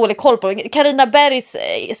fotbollsstjärnorna. Jag har dålig koll på. Carina Bergs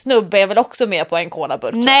snubbe är väl också med på en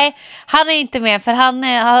colaburk? Nej, han är inte med, för han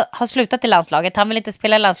har slutat i landslaget. Han vill inte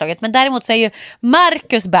spela i landslaget. Men däremot så är ju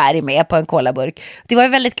Marcus Berg med på en colaburk. Det var ju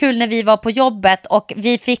väldigt kul när vi var på jobbet och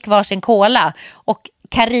vi fick varsin cola. Och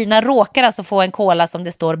Carina råkar alltså få en cola som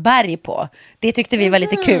det står Berg på. Det tyckte vi var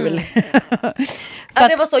lite kul. Så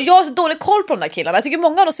det var så. Jag har så dålig koll på de där killarna. Jag tycker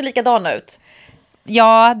många av dem ser likadana ut.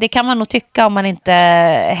 Ja, det kan man nog tycka om man inte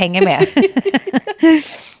hänger med.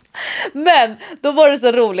 Men då var det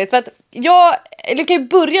så roligt, för att jag kan ju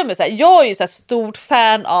börja med så här, jag är ju så här stort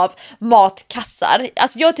fan av matkassar.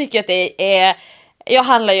 Alltså jag tycker att det är, jag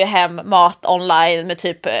handlar ju hem mat online med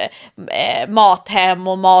typ Mathem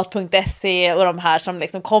och mat.se och de här som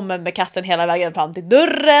liksom kommer med kassen hela vägen fram till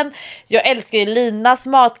dörren. Jag älskar ju Linas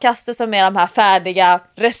matkasse, som är de här färdiga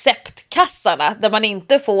receptkassarna där man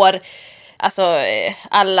inte får alltså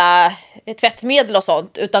alla tvättmedel och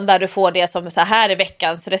sånt, utan där du får det som så här är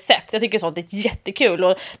veckans recept. Jag tycker sånt är jättekul,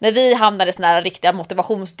 och när vi hamnar i såna här riktiga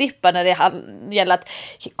motivationsdippar när det gäller att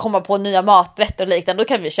komma på nya maträtter och liknande, då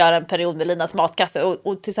kan vi köra en period med Linas matkasse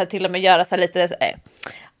och till och med göra så här lite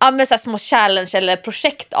med så här små challenge eller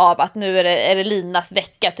projekt av att nu är det Linas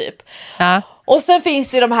vecka typ. Ja. Och sen finns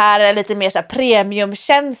det ju de här lite mer så här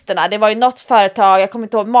premiumtjänsterna. Det var ju något företag, jag kommer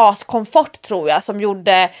inte ihåg, Matkomfort tror jag, som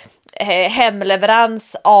gjorde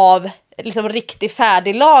hemleverans av liksom riktigt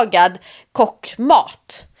färdiglagad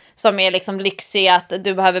kockmat som är liksom lyxig, att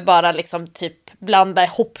du behöver bara liksom typ blanda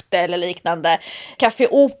ihop det eller liknande. Café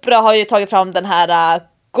Opera har ju tagit fram den här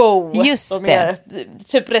Go, just det.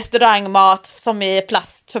 Typ restaurangmat som är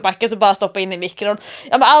plastförpackad, så bara stoppa in i mikron.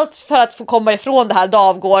 Ja, men allt för att få komma ifrån det här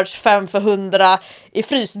Davgårds 5 för 100 i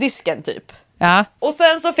frysdisken typ. Ja. Och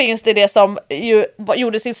sen så finns det som ju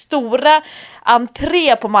gjorde sin stora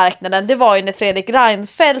entré på marknaden. Det var ju när Fredrik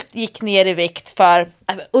Reinfeldt gick ner i vikt för,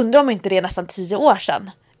 undrar om inte det är nästan 10 år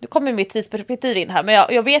sedan. nu kommer mitt tidsperspektiv in här, men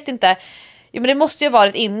jag vet inte. Jo, men det måste ju ha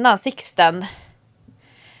varit innan Sixten.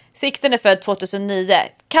 Sixten är född 2009.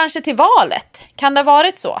 Kanske till valet. Kan det ha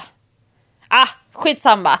varit så?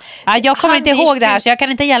 Skitsamma. Ja, jag kommer inte ihåg det här, så jag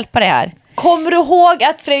kan inte hjälpa det här. Kommer du ihåg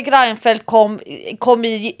att Fredrik Reinfeldt kom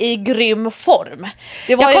i grym form?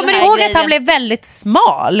 Jag kommer ihåg att han blev väldigt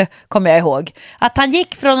smal, kommer jag ihåg. Att han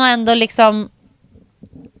gick från att ändå liksom...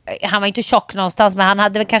 Han var inte tjock någonstans, men han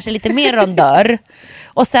hade väl kanske lite mer rondör.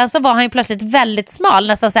 Och sen så var han ju plötsligt väldigt smal,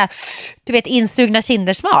 nästan så här, du vet, insugna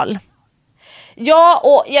kinder smal. Ja,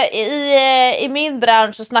 och i min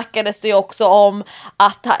bransch så snackades det ju också om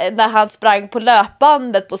att när han sprang på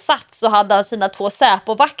löpbandet på Sats så hade han sina 2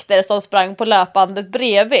 säpovakter som sprang på löpbandet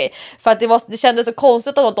bredvid. För att det kändes så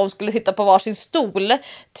konstigt att de skulle sitta på varsin stol.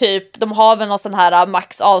 Typ, de har väl någon sån här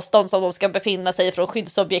max avstånd som de ska befinna sig från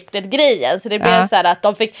skyddsobjektet grejen. Så det blev så här att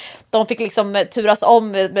de fick liksom turas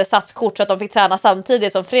om med Satskort så att de fick träna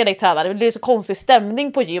samtidigt som Fredrik tränade. Det blev så konstig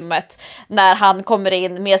stämning på gymmet när han kommer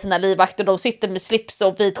in med sina livvakter. De sitter med slips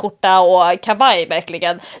och vit skjorta och kavaj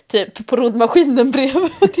verkligen typ på roddmaskinen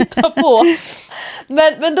bredvid och titta på.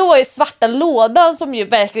 Men då var ju svarta lådan som ju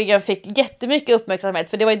verkligen fick jättemycket uppmärksamhet,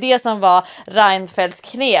 för det var ju det som var Reinfeldts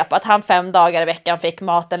knep, att han 5 dagar i veckan fick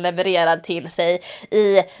maten levererad till sig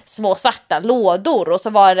i små svarta lådor, och så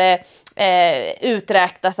var det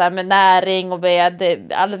uträknat så här med näring och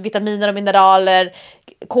med alla vitaminer och mineraler,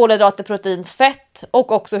 kolhydrater, protein, fett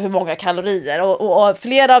och också hur många kalorier. Och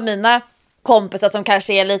flera av mina kompisar som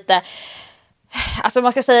kanske är lite, alltså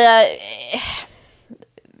man ska säga,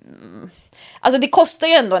 alltså det kostar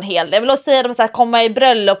ju ändå en hel del. Jag vill också säga att de komma i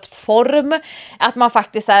bröllopsform, att man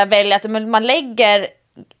faktiskt så här väljer att man lägger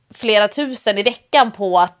flera tusen i veckan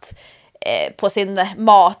på sin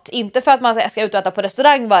mat, inte för att man ska ut och äta på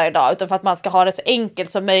restaurang varje dag, utan för att man ska ha det så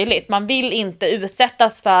enkelt som möjligt. Man vill inte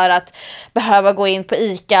utsättas för att behöva gå in på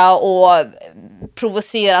ICA och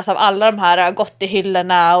provoceras av alla de här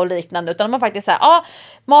gottihyllorna och liknande, utan man faktiskt säger,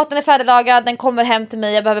 maten är färdiglagad, den kommer hem till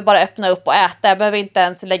mig, jag behöver bara öppna upp och äta, jag behöver inte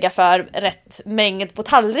ens lägga för rätt mängd på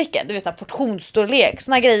tallriken, det vill säga portionsstorlek,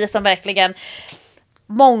 såna grejer som verkligen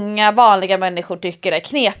många vanliga människor tycker är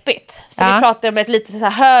knepigt. Så vi pratar om ett lite så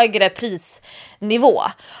här högre prisnivå.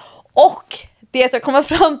 Och det jag kommer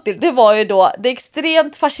fram till, det var ju då det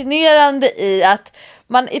extremt fascinerande i att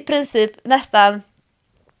man i princip nästan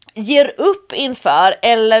ger upp inför,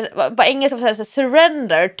 eller på engelska säger så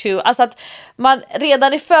surrender to, alltså att man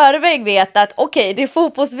redan i förväg vet att okej, det är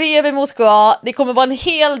fotbolls-VM i Moskva, det kommer vara en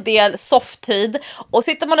hel del softtid, och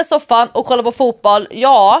sitter man i soffan och kollar på fotboll,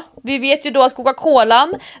 vi vet ju då att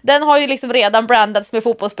Coca-Colan, den har ju liksom redan brandats med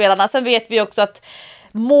fotbollsspelarna. Sen vet vi också att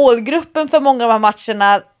målgruppen för många av de här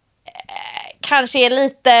matcherna kanske är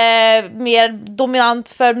lite mer dominant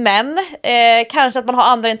för män. Kanske att man har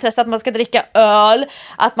andra intressen, att man ska dricka öl,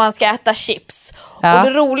 att man ska äta chips. Ja. Och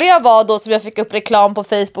det roliga var då, som jag fick upp reklam på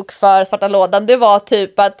Facebook för Svarta lådan, det var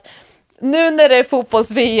typ att nu när det är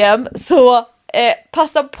fotbolls-VM så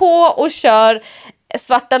passa på och kör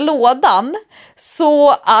Svarta lådan, så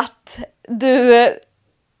att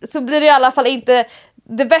så blir det i alla fall inte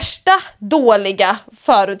det värsta dåliga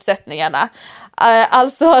förutsättningarna.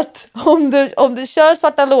 Alltså att om du kör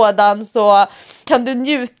Svarta lådan så kan du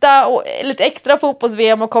njuta och lite extra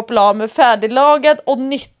fotbolls-VM och koppla av med färdiglagad och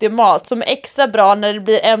nyttig mat som är extra bra när det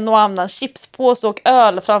blir en och annan chipspåse och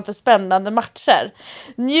öl framför spännande matcher.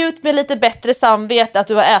 Njut med lite bättre samvete att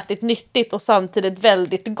du har ätit nyttigt och samtidigt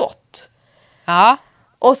väldigt gott. Ja.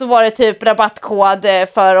 Och så var det typ rabattkod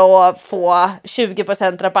för att få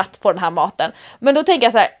 20% rabatt på den här maten. Men då tänker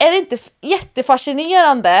jag så här, är det inte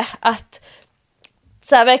jättefascinerande att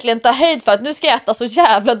så här verkligen ta höjd för att nu ska jag äta så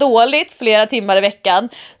jävla dåligt flera timmar i veckan,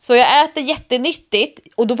 så jag äter jättenyttigt,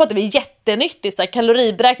 och då pratar vi jättenyttigt, så här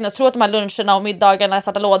kaloriberäknat. Jag tror att de här luncherna och middagarna i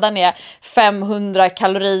Svarta lådan är 500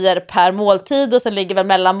 kalorier per måltid, och sen ligger väl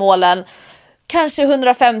mellan målen kanske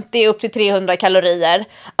 150 upp till 300 kalorier.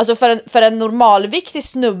 Alltså för en normalviktig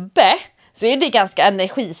snubbe så är det ganska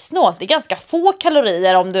energisnålt. Det är ganska få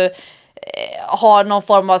kalorier om du har någon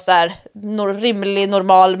form av så här rimlig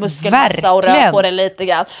normal muskelmassa och rör på det lite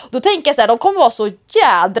grann. Då tänker jag så här, de kommer vara så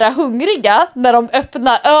jädra hungriga när de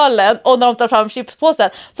öppnar ölen och när de tar fram chipspåsen.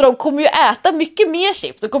 Så de kommer ju äta mycket mer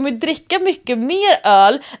chips. De kommer ju dricka mycket mer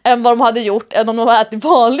öl än vad de hade gjort än om de hade ätit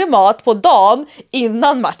vanlig mat på dagen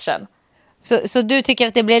innan matchen. Så du tycker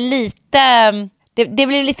att det blir lite... Det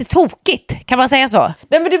blir lite tokigt, kan man säga så?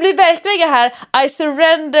 Nej, men det blir verkligen här, I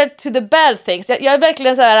surrender to the bad things. Jag är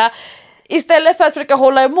verkligen så här, istället för att försöka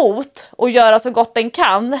hålla emot och göra så gott den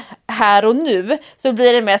kan här och nu, så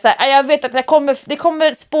blir det mer så här, jag vet att det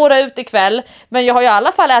kommer spåra ut ikväll, men jag har ju i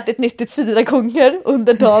alla fall ätit nyttigt 4 gånger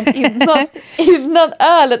under dagen innan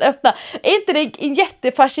ölen öppnar. Är inte det en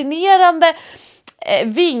jättefascinerande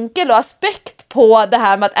vinkel och aspekt på det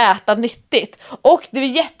här med att äta nyttigt? Och det är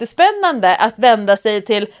jättespännande att vända sig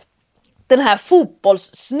till den här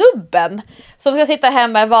fotbollssnubben som ska sitta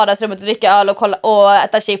hemma i vardagsrummet och dricka öl och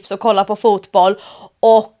äta chips och kolla på fotboll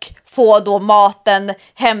och få då maten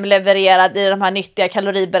hemlevererad i de här nyttiga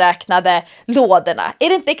kaloriberäknade lådorna. Är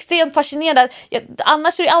det inte extremt fascinerande?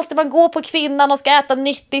 Annars är det alltid man går på kvinnan och ska äta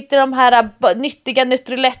nyttigt i de här nyttiga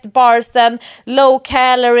Nutrilett-barsen, low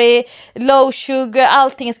calorie, low sugar,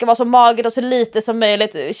 allting ska vara så magert och så lite som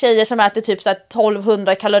möjligt. Tjejer som äter typ så här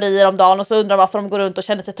 1200 kalorier om dagen och så undrar varför de går runt och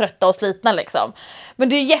känner sig trötta och slitna liksom. Men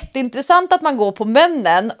det är jätteintressant att man går på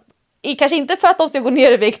männen. Kanske inte för att de ska gå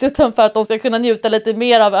ner i vikt utan för att de ska kunna njuta lite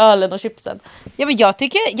mer av ölen och chipsen. Ja, men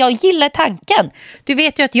jag gillar tanken. Du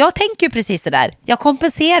vet ju att jag tänker precis så där. Jag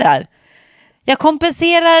kompenserar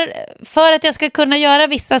för att jag ska kunna göra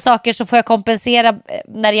vissa saker, så får jag kompensera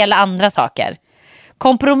när det gäller andra saker.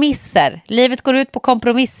 Kompromisser. Livet går ut på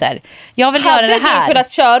kompromisser. Jag vill göra det här. Hade du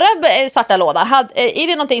kunnat köra svarta lådan? Är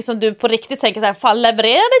det någonting som du på riktigt tänker så här, fan,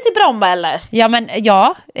 levererar det till Bromma eller? Ja, men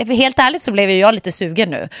helt ärligt så blev jag lite sugen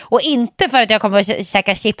nu. Och inte för att jag kommer att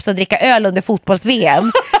käka chips och dricka öl under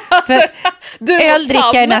fotbolls-VM. För öl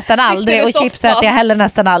dricker jag nästan aldrig och chips äter jag heller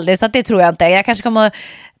nästan aldrig. Så att det tror jag inte. Jag kanske kommer att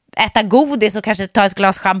äta godis och kanske ta ett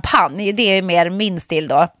glas champagne. Det är mer min stil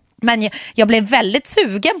då. Men jag blev väldigt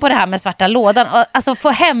sugen på det här med svarta lådan. Alltså få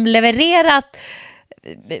hemlevererat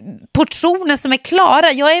portioner som är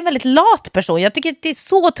klara. Jag är en väldigt lat person. Jag tycker att det är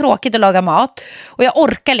så tråkigt att laga mat. Och jag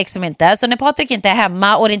orkar liksom inte. Så när Patrik inte är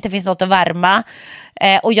hemma och det inte finns något att värma,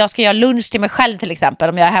 och jag ska göra lunch till mig själv till exempel,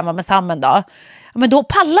 om jag är hemma med Sam en dag, men då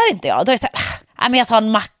pallar inte jag. Då är det så här, men jag tar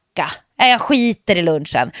en macka. Jag skiter i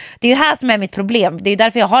lunchen. Det är ju här som är mitt problem. Det är ju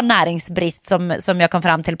därför jag har näringsbrist som jag kom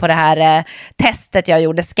fram till på det här testet jag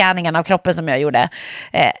gjorde, scanningen av kroppen som jag gjorde.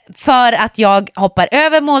 För att jag hoppar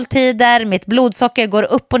över måltider, mitt blodsocker går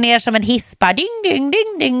upp och ner som en hispa. Ding, ding,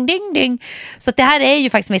 ding, ding, ding, ding. Så det här är ju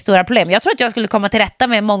faktiskt mitt stora problem. Jag tror att jag skulle komma till rätta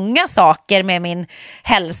med många saker med min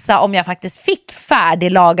hälsa om jag faktiskt fick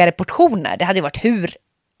färdiglagade portioner. Det hade ju varit hur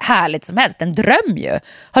härligt som helst, en dröm ju.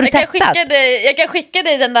 Har du testat? Jag kan skicka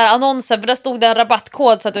dig den där annonsen, för där stod det en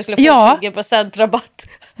rabattkod så att du skulle få 20% rabatt.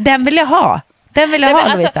 Den vill jag ha.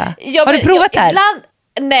 Lovisa. Har du provat det här?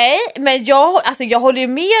 Nej, men jag håller ju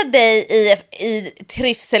med dig i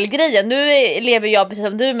trivselgrejen. Nu lever jag precis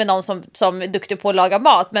som du med någon som är duktig på att laga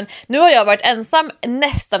mat, men nu har jag varit ensam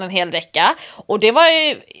nästan en hel vecka, och det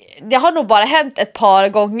har nog bara hänt ett par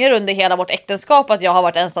gånger under hela vårt äktenskap att jag har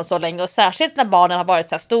varit ensam så länge, och särskilt när barnen har varit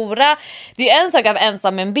så här stora. Det är ju en sak att vara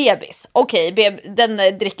ensam med en bebis. Okej, den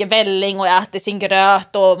dricker välling och äter sin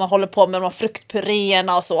gröt och man håller på med de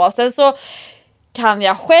fruktpuréerna och så. Och sen så kan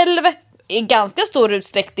jag själv i ganska stor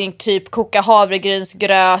utsträckning typ koka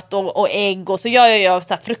havregrynsgröt och ägg, och så gör jag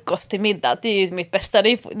så här frukost till middag. Det är ju mitt bästa.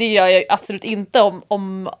 Det gör jag absolut inte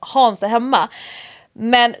om Hans är hemma.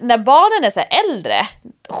 Men när barnen är så här äldre,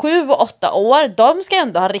 7 och 8 år, de ska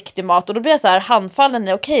ändå ha riktig mat, och då blir jag så här handfallen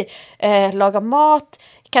i laga mat,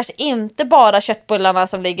 kanske inte bara köttbullarna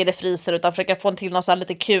som ligger i frysen, utan försöka få till något så här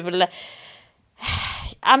lite kul.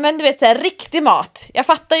 Ja, men du vet, så här, riktig mat. Jag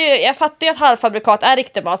fattar ju att halvfabrikat är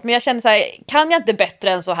riktig mat, men jag känner så här, kan jag inte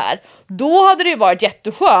bättre än så här? Då hade det ju varit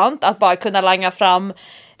jätteskönt att bara kunna langa fram,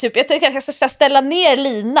 typ, jag tänker att jag ska ställa ner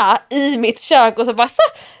Lina i mitt kök och så bara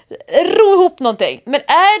ro ihop någonting. Men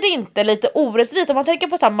är det inte lite orättvist om man tänker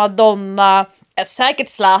på så här Madonna, säkert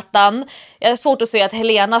Zlatan? Jag har svårt att se att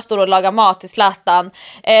Helena står och lagar mat till Zlatan.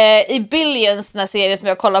 I Billions, den här serien som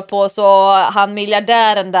jag kollar på, så han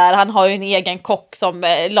miljardären där, han har ju en egen kock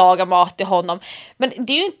som lagar mat till honom. Men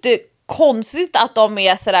det är ju inte konstigt att de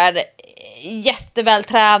är sådär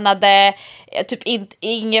jättevältränade, typ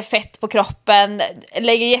inget fett på kroppen,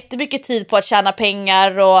 lägger jättemycket tid på att tjäna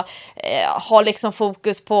pengar och har liksom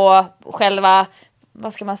fokus på själva,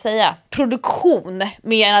 vad ska man säga, produktion,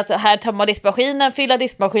 mer än att här tar man diskmaskinen, fylla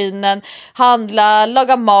diskmaskinen, handla,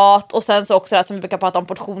 laga mat, och sen så också det här som vi brukar prata om,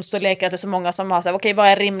 portionsstorlek, att det är så många som har så här, okej, vad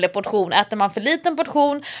är en rimlig portion? Äter man för liten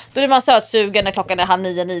portion, då är man sötsugen när klockan är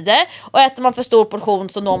 9:30, och äter man för stor portion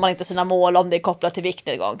så når man inte sina mål om det är kopplat till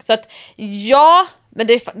viktnedgång. Så att ja, men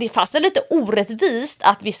det är fast lite orättvist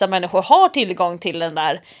att vissa människor har tillgång till den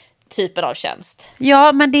där typen av tjänst.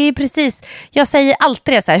 Ja, men det är precis, jag säger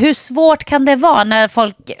alltid det så här, hur svårt kan det vara när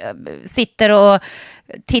folk sitter och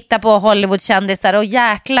titta på Hollywoodkändisar och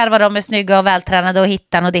jäklar vad de är snygga och vältränade och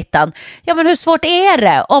hittan och dittan. Ja, men hur svårt är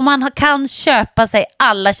det om man kan köpa sig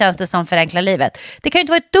alla tjänster som förenklar livet? Det kan ju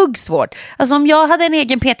inte vara ett dugg svårt. Alltså om jag hade en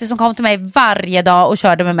egen PT som kom till mig varje dag och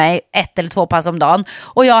körde med mig 1 eller 2 pass om dagen,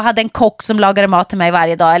 och jag hade en kock som lagade mat till mig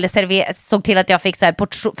varje dag eller såg till att jag fick så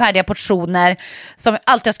här färdiga portioner som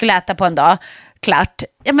allt jag skulle äta på en dag. Klart,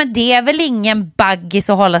 ja, men det är väl ingen baggis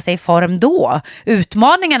att hålla sig i form då.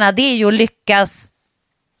 Utmaningarna, det är ju att lyckas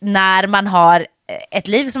när man har ett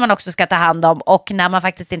liv som man också ska ta hand om och när man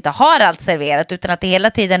faktiskt inte har allt serverat utan att det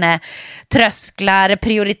hela tiden är trösklar,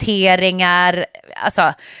 prioriteringar.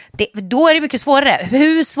 Alltså, då är det mycket svårare.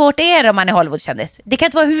 Hur svårt är det om man är Hollywoodkändis? Det kan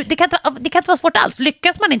inte vara svårt alls.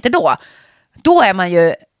 Lyckas man inte då är man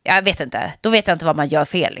ju, jag vet inte, då vet jag inte vad man gör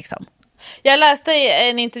fel liksom. Jag läste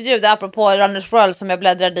en intervju där apropå Runners World som jag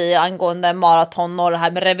bläddrade i angående maraton och det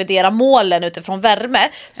här med revidera målen utifrån värme.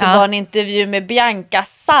 Så var en intervju med Bianca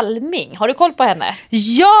Salming. Har du koll på henne?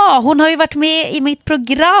 Ja, hon har ju varit med i mitt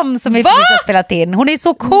program som vi precis har spelat in. Hon är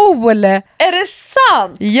så cool. Är det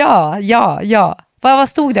sant? Ja. Vad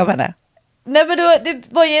stod det om henne? Nej,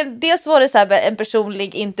 men dels var det så här en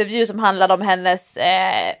personlig intervju som handlade om hennes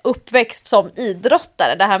uppväxt som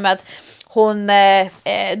idrottare. Det här med att hon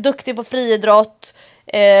är duktig på friidrott,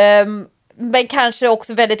 men kanske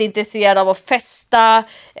också väldigt intresserad av att festa.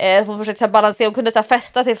 Hon försökte balansera, hon kunde så här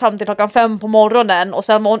festa sig fram till 5:00 på morgonen och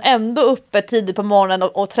sen var hon ändå uppe tidigt på morgonen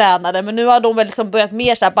och tränade. Men nu har de väl liksom börjat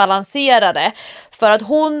mer så här balansera det. För att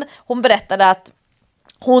hon berättade att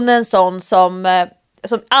hon är en sån som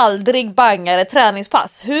aldrig bangar ett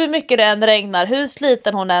träningspass. Hur mycket det än regnar, hur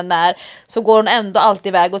sliten hon än är, så går hon ändå alltid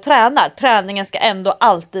iväg och tränar. Träningen ska ändå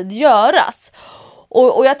alltid göras.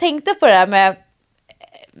 Och jag tänkte på det där med,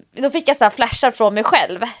 då fick jag så här flashar från mig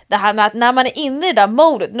själv. Det här med att när man är inne i det där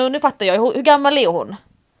modet, nu fattar jag, hur gammal är hon?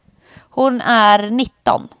 Hon är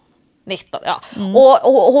 19. Ja.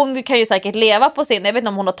 Och hon kan ju säkert leva på sin, jag vet inte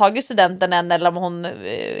om hon har tagit studenten än eller om hon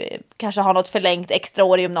kanske har något förlängt extra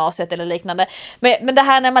år i gymnasiet eller liknande. Men det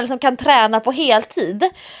här när man liksom kan träna på heltid,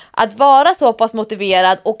 att vara så pass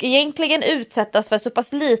motiverad och egentligen utsättas för så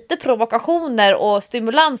pass lite provokationer och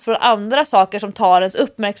stimulans från andra saker som tar ens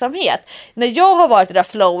uppmärksamhet. När jag har varit i det där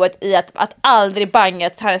flowet i att aldrig banga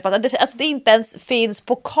ett träningspass, att det inte ens finns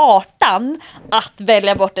på kartan att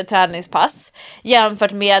välja bort ett träningspass,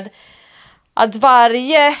 jämfört med att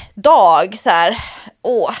varje dag så här,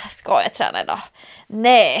 ska jag träna idag?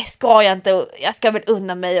 Nej, ska jag inte. Jag ska väl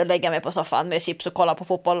unna mig och lägga mig på soffan med chips och kolla på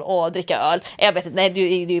fotboll och dricka öl. Jag vet inte, nej, det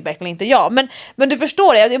är ju verkligen inte jag. Men du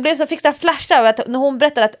förstår det, jag blev så fixad flash av att när hon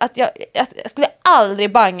berättade att jag skulle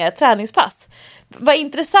aldrig banga ett träningspass. Vad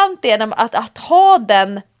intressant det är att ha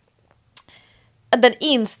den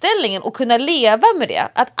inställningen och kunna leva med det.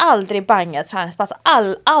 Att aldrig banga ett träningspass,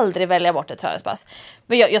 aldrig välja bort ett träningspass.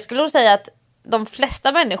 Men jag skulle nog säga att de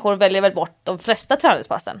flesta människor väljer väl bort de flesta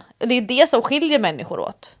träningspassen. Det är det som skiljer människor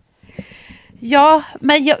åt. Ja,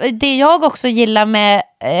 men det jag också gillar med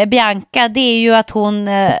Bianca, det är ju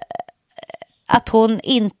att hon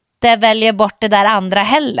inte väljer bort det där andra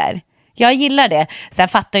heller. Jag gillar det. Sen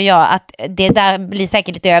fattar jag att det där blir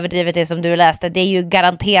säkert lite överdrivet, det som du läste. Det är ju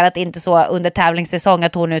garanterat inte så under tävlingssäsong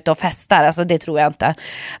att hon är ute och festar. Alltså det tror jag inte.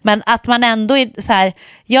 Men att man ändå är så här,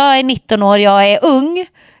 jag är 19 år, jag är ung.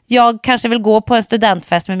 Jag kanske vill gå på en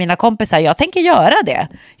studentfest med mina kompisar. Jag tänker göra det.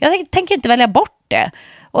 Jag tänker inte välja bort det.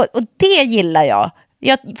 Och det gillar jag.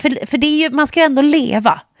 För det är ju, man ska ju ändå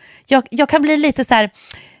leva. Jag kan bli lite så här,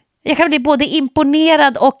 jag kan bli både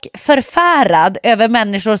imponerad och förfärad över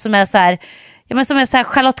människor som är så här, ja, men som är så här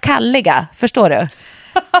Charlotte Kalliga, förstår du?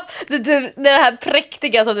 Det här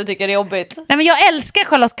präktiga som du tycker är jobbigt. Nej, men jag älskar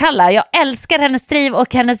Charlotte Kalla. Jag älskar hennes driv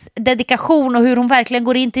och hennes dedikation och hur hon verkligen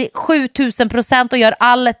går in till 7000% och gör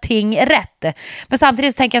allting rätt. Men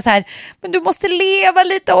samtidigt så tänker jag så här, men du måste leva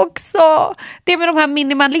lite också. Det är med de här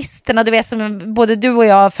minimalisterna, du vet, som både du och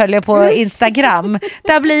jag följer på Instagram.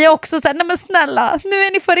 Där blir jag också så här, nej men snälla, nu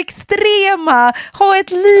är ni för extrema. Ha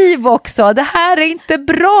ett liv också. Det här är inte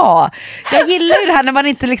bra. Jag gillar ju det här när man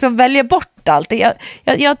inte liksom väljer bort allt.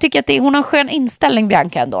 Jag tycker att hon har en skön inställning,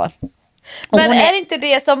 Bianca, ändå. Men är inte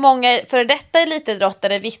det som många för detta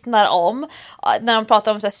elitidrottare vittnar om när de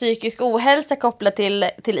pratar om så här, psykisk ohälsa kopplat till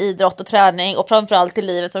idrott och träning och framförallt till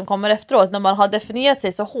livet som kommer efteråt, när man har definierat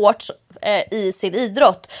sig så hårt i sin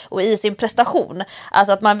idrott och i sin prestation,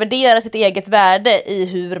 alltså att man värderar sitt eget värde i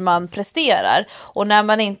hur man presterar, och när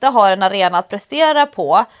man inte har en arena att prestera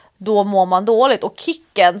på, då mår man dåligt, och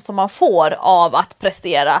kicken som man får av att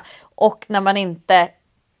prestera, och när man inte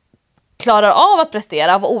klarar av att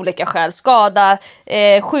prestera av olika skäl, skada,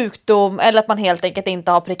 sjukdom eller att man helt enkelt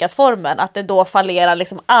inte har prickat formen, att det då fallerar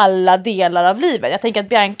liksom alla delar av livet. Jag tänker att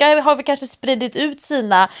Bianca har väl kanske spridit ut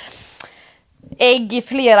sina ägg i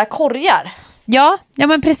flera korgar. Ja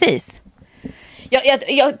men precis.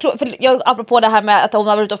 Jag tror, apropå det här med att hon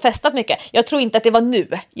har varit ute och festat mycket, jag tror inte att det var nu.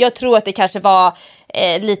 Jag tror att det kanske var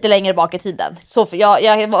lite längre bak i tiden. Så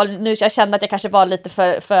jag kände att jag kanske var lite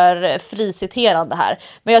för friciterande här.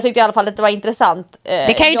 Men jag tyckte i alla fall att det var intressant.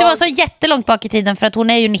 Det kan ju inte vara så jättelångt bak i tiden, för att hon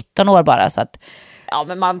är ju 19 år bara. Så att... Ja,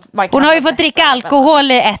 men man hon har ju fått dricka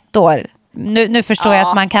alkohol i 1 år. Nu förstår jag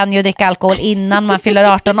att man kan ju dricka alkohol innan man fyller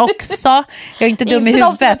 18 också. Jag är inte dum i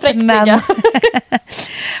huvudet.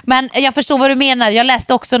 Men jag förstår vad du menar. Jag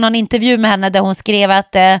läste också någon intervju med henne där hon skrev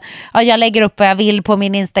att jag lägger upp vad jag vill på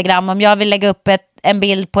min Instagram. Om jag vill lägga upp en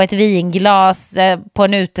bild på ett vinglas på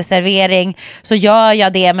en uteservering så gör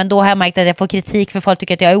jag det. Men då har jag märkt att jag får kritik för folk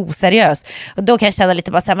tycker att jag är oseriös. Och då kan jag känna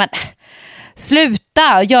lite bara så här, men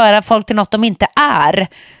sluta göra folk till något de inte är.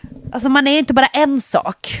 Alltså man är ju inte bara en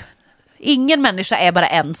sak. Ingen människa är bara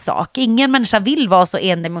en sak. Ingen människa vill vara så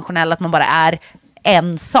endimensionell att man bara är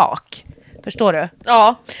en sak. Förstår du?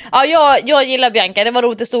 Ja, jag gillar Bianca. Det var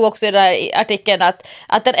roligt, det stod också i den här artikeln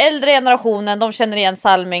att den äldre generationen, de känner igen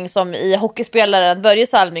Salming som i hockeyspelaren Börje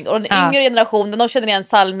Salming, och den yngre generationen, de känner igen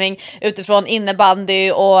Salming utifrån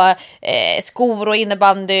innebandy och skor och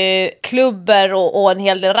innebandy, klubbor och en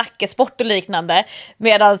hel del racketsport och liknande.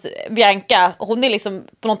 Medan Bianca, hon är liksom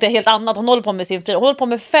på något helt annat. Hon håller på med hon håller på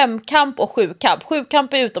med 5-kamp och 7-kamp.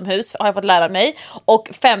 7-kamp är utomhus, har jag fått lära mig, och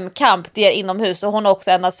 5-kamp det är inomhus, och hon är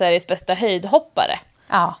också en av Sveriges bästa höjdhoppare.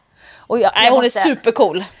 Ja. Och hon är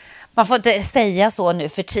supercool. Man får inte säga så nu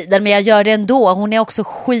för tiden, men jag gör det ändå. Hon är också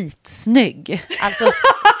skitsnygg. Alltså,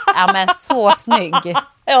 ja men så snygg.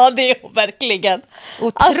 Ja, det är hon verkligen.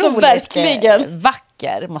 Otroligt alltså, verkligen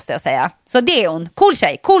vacker, måste jag säga. Så det är hon. Cool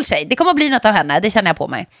tjej. Det kommer att bli något av henne, det känner jag på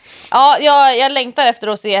mig. Ja, jag längtar efter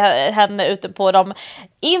att se henne ute på de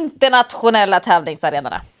internationella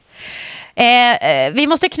tävlingsarenorna. Vi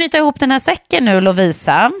måste knyta ihop den här säcken nu,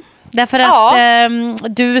 Lovisa. Därför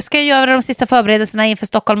att du ska göra de sista förberedelserna inför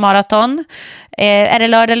Stockholm Marathon. Är det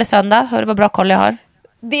lördag eller söndag? Hör du vad bra koll jag har?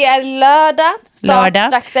 Det är lördag.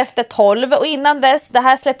 Strax efter 12. Och innan dess, det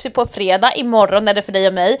här släpps ju på fredag. Imorgon är det för dig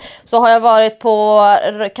och mig. Så har jag varit på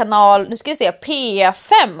kanal, nu ska vi se,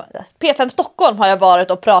 P5 Stockholm har jag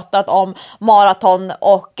varit och pratat om maraton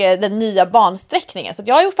och den nya bansträckningen. Så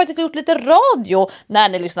jag har faktiskt gjort lite radio när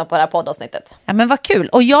ni lyssnar på det här poddavsnittet. Ja, men vad kul.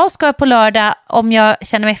 Och jag ska på lördag, om jag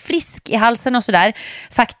känner mig frisk i halsen och sådär,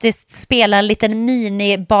 faktiskt spela en liten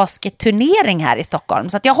mini-basketturnering här i Stockholm.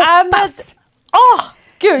 Så att jag hoppas...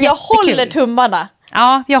 Gud, jag håller tummarna.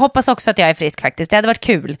 Ja, jag hoppas också att jag är frisk faktiskt. Det hade varit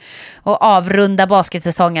kul att avrunda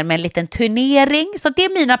basketsäsongen med en liten turnering. Så det är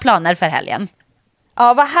mina planer för helgen.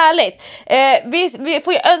 Ja, vad härligt. Vi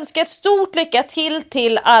får ju önska ett stort lycka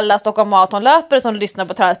till alla Stockholm Marathonlöpare som lyssnar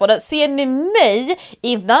på Träningspodden. Ser ni mig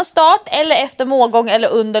innan start eller efter målgång eller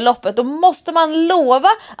under loppet, då måste man lova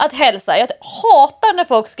att hälsa. Jag hatar när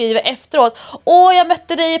folk skriver efteråt: jag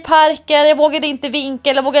mötte dig i parken, jag vågade inte vinka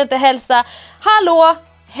eller vågade inte hälsa. Hallå,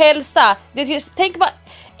 hälsa. Tänk vad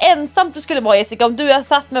ensamt du skulle vara, Jessica, om du har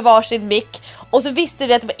satt med varsin mick och så visste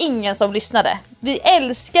vi att det var ingen som lyssnade. Vi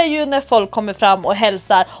älskar ju när folk kommer fram och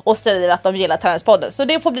hälsar och säger att de gillar Träningspodden. Så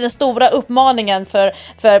det får bli den stora uppmaningen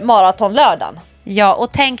för maratonlördagen. Ja,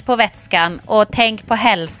 och tänk på vätskan och tänk på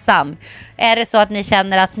hälsan. Är det så att ni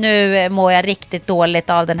känner att nu mår jag riktigt dåligt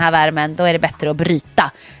av den här värmen, då är det bättre att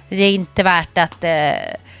bryta. Det är inte värt att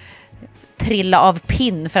trilla av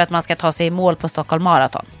pinn för att man ska ta sig i mål på Stockholm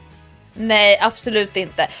Marathon. Nej, absolut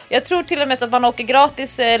inte. Jag tror till och med så att man åker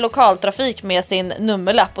gratis lokaltrafik med sin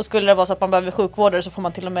nummerlapp, och skulle det vara så att man behöver sjukvårdare så får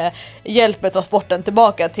man till och med hjälp med transporten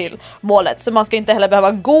tillbaka till målet. Så man ska inte heller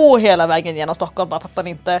behöva gå hela vägen genom Stockholm bara för att man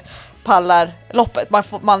inte pallar loppet.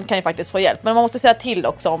 Man kan ju faktiskt få hjälp, men man måste säga till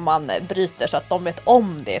också om man bryter så att de vet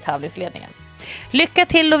om det i tävlingsledningen. Lycka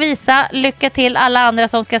till Lovisa, lycka till alla andra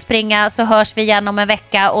som ska springa, så hörs vi igen om en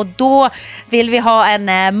vecka, och då vill vi ha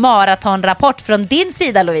en maratonrapport från din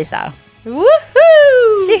sida, Lovisa. Woohoo!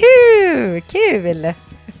 Tjuhu! Kul!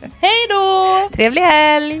 Hej då! Trevlig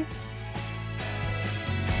helg!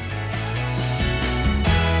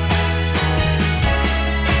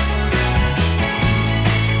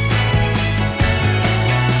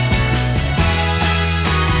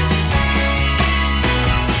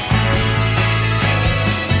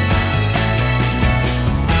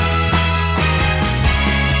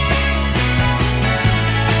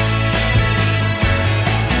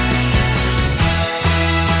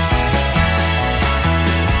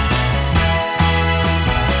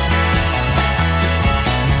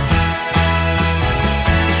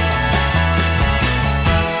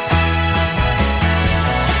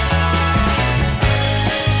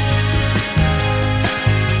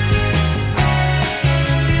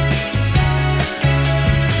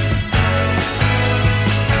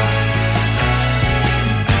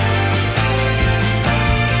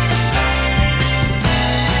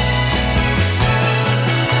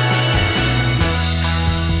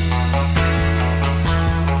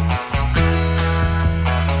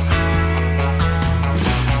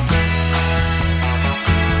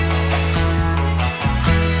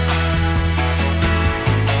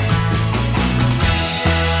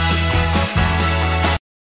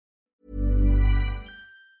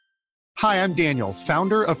 Hi, I'm Daniel,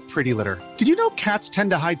 founder of Pretty Litter. Did you know cats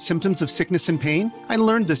tend to hide symptoms of sickness and pain? I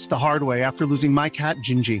learned this the hard way after losing my cat,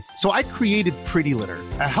 Gingy. So I created Pretty Litter,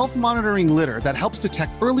 a health monitoring litter that helps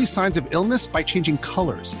detect early signs of illness by changing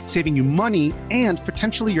colors, saving you money and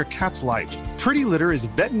potentially your cat's life. Pretty Litter is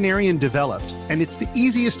veterinarian developed, and it's the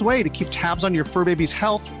easiest way to keep tabs on your fur baby's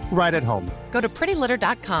health right at home. Go to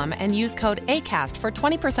prettylitter.com and use code ACAST for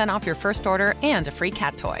 20% off your first order and a free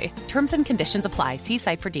cat toy. Terms and conditions apply. See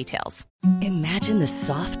site for details. Imagine the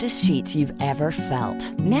softest sheets you've ever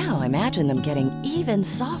felt. Now imagine them getting even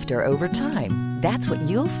softer over time. That's what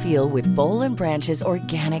you'll feel with Boll & Branch's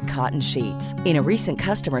organic cotton sheets. In a recent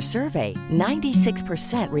customer survey,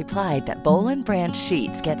 96% replied that Boll & Branch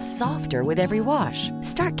sheets get softer with every wash.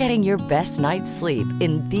 Start getting your best night's sleep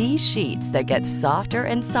in these sheets that get softer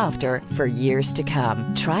and softer for years to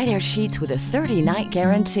come. Try their sheets with a 30-night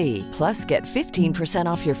guarantee. Plus, get 15%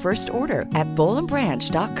 off your first order at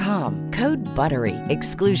bollandbranch.com. Code BUTTERY.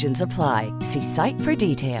 Exclusions apply. See site for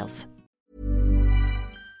details.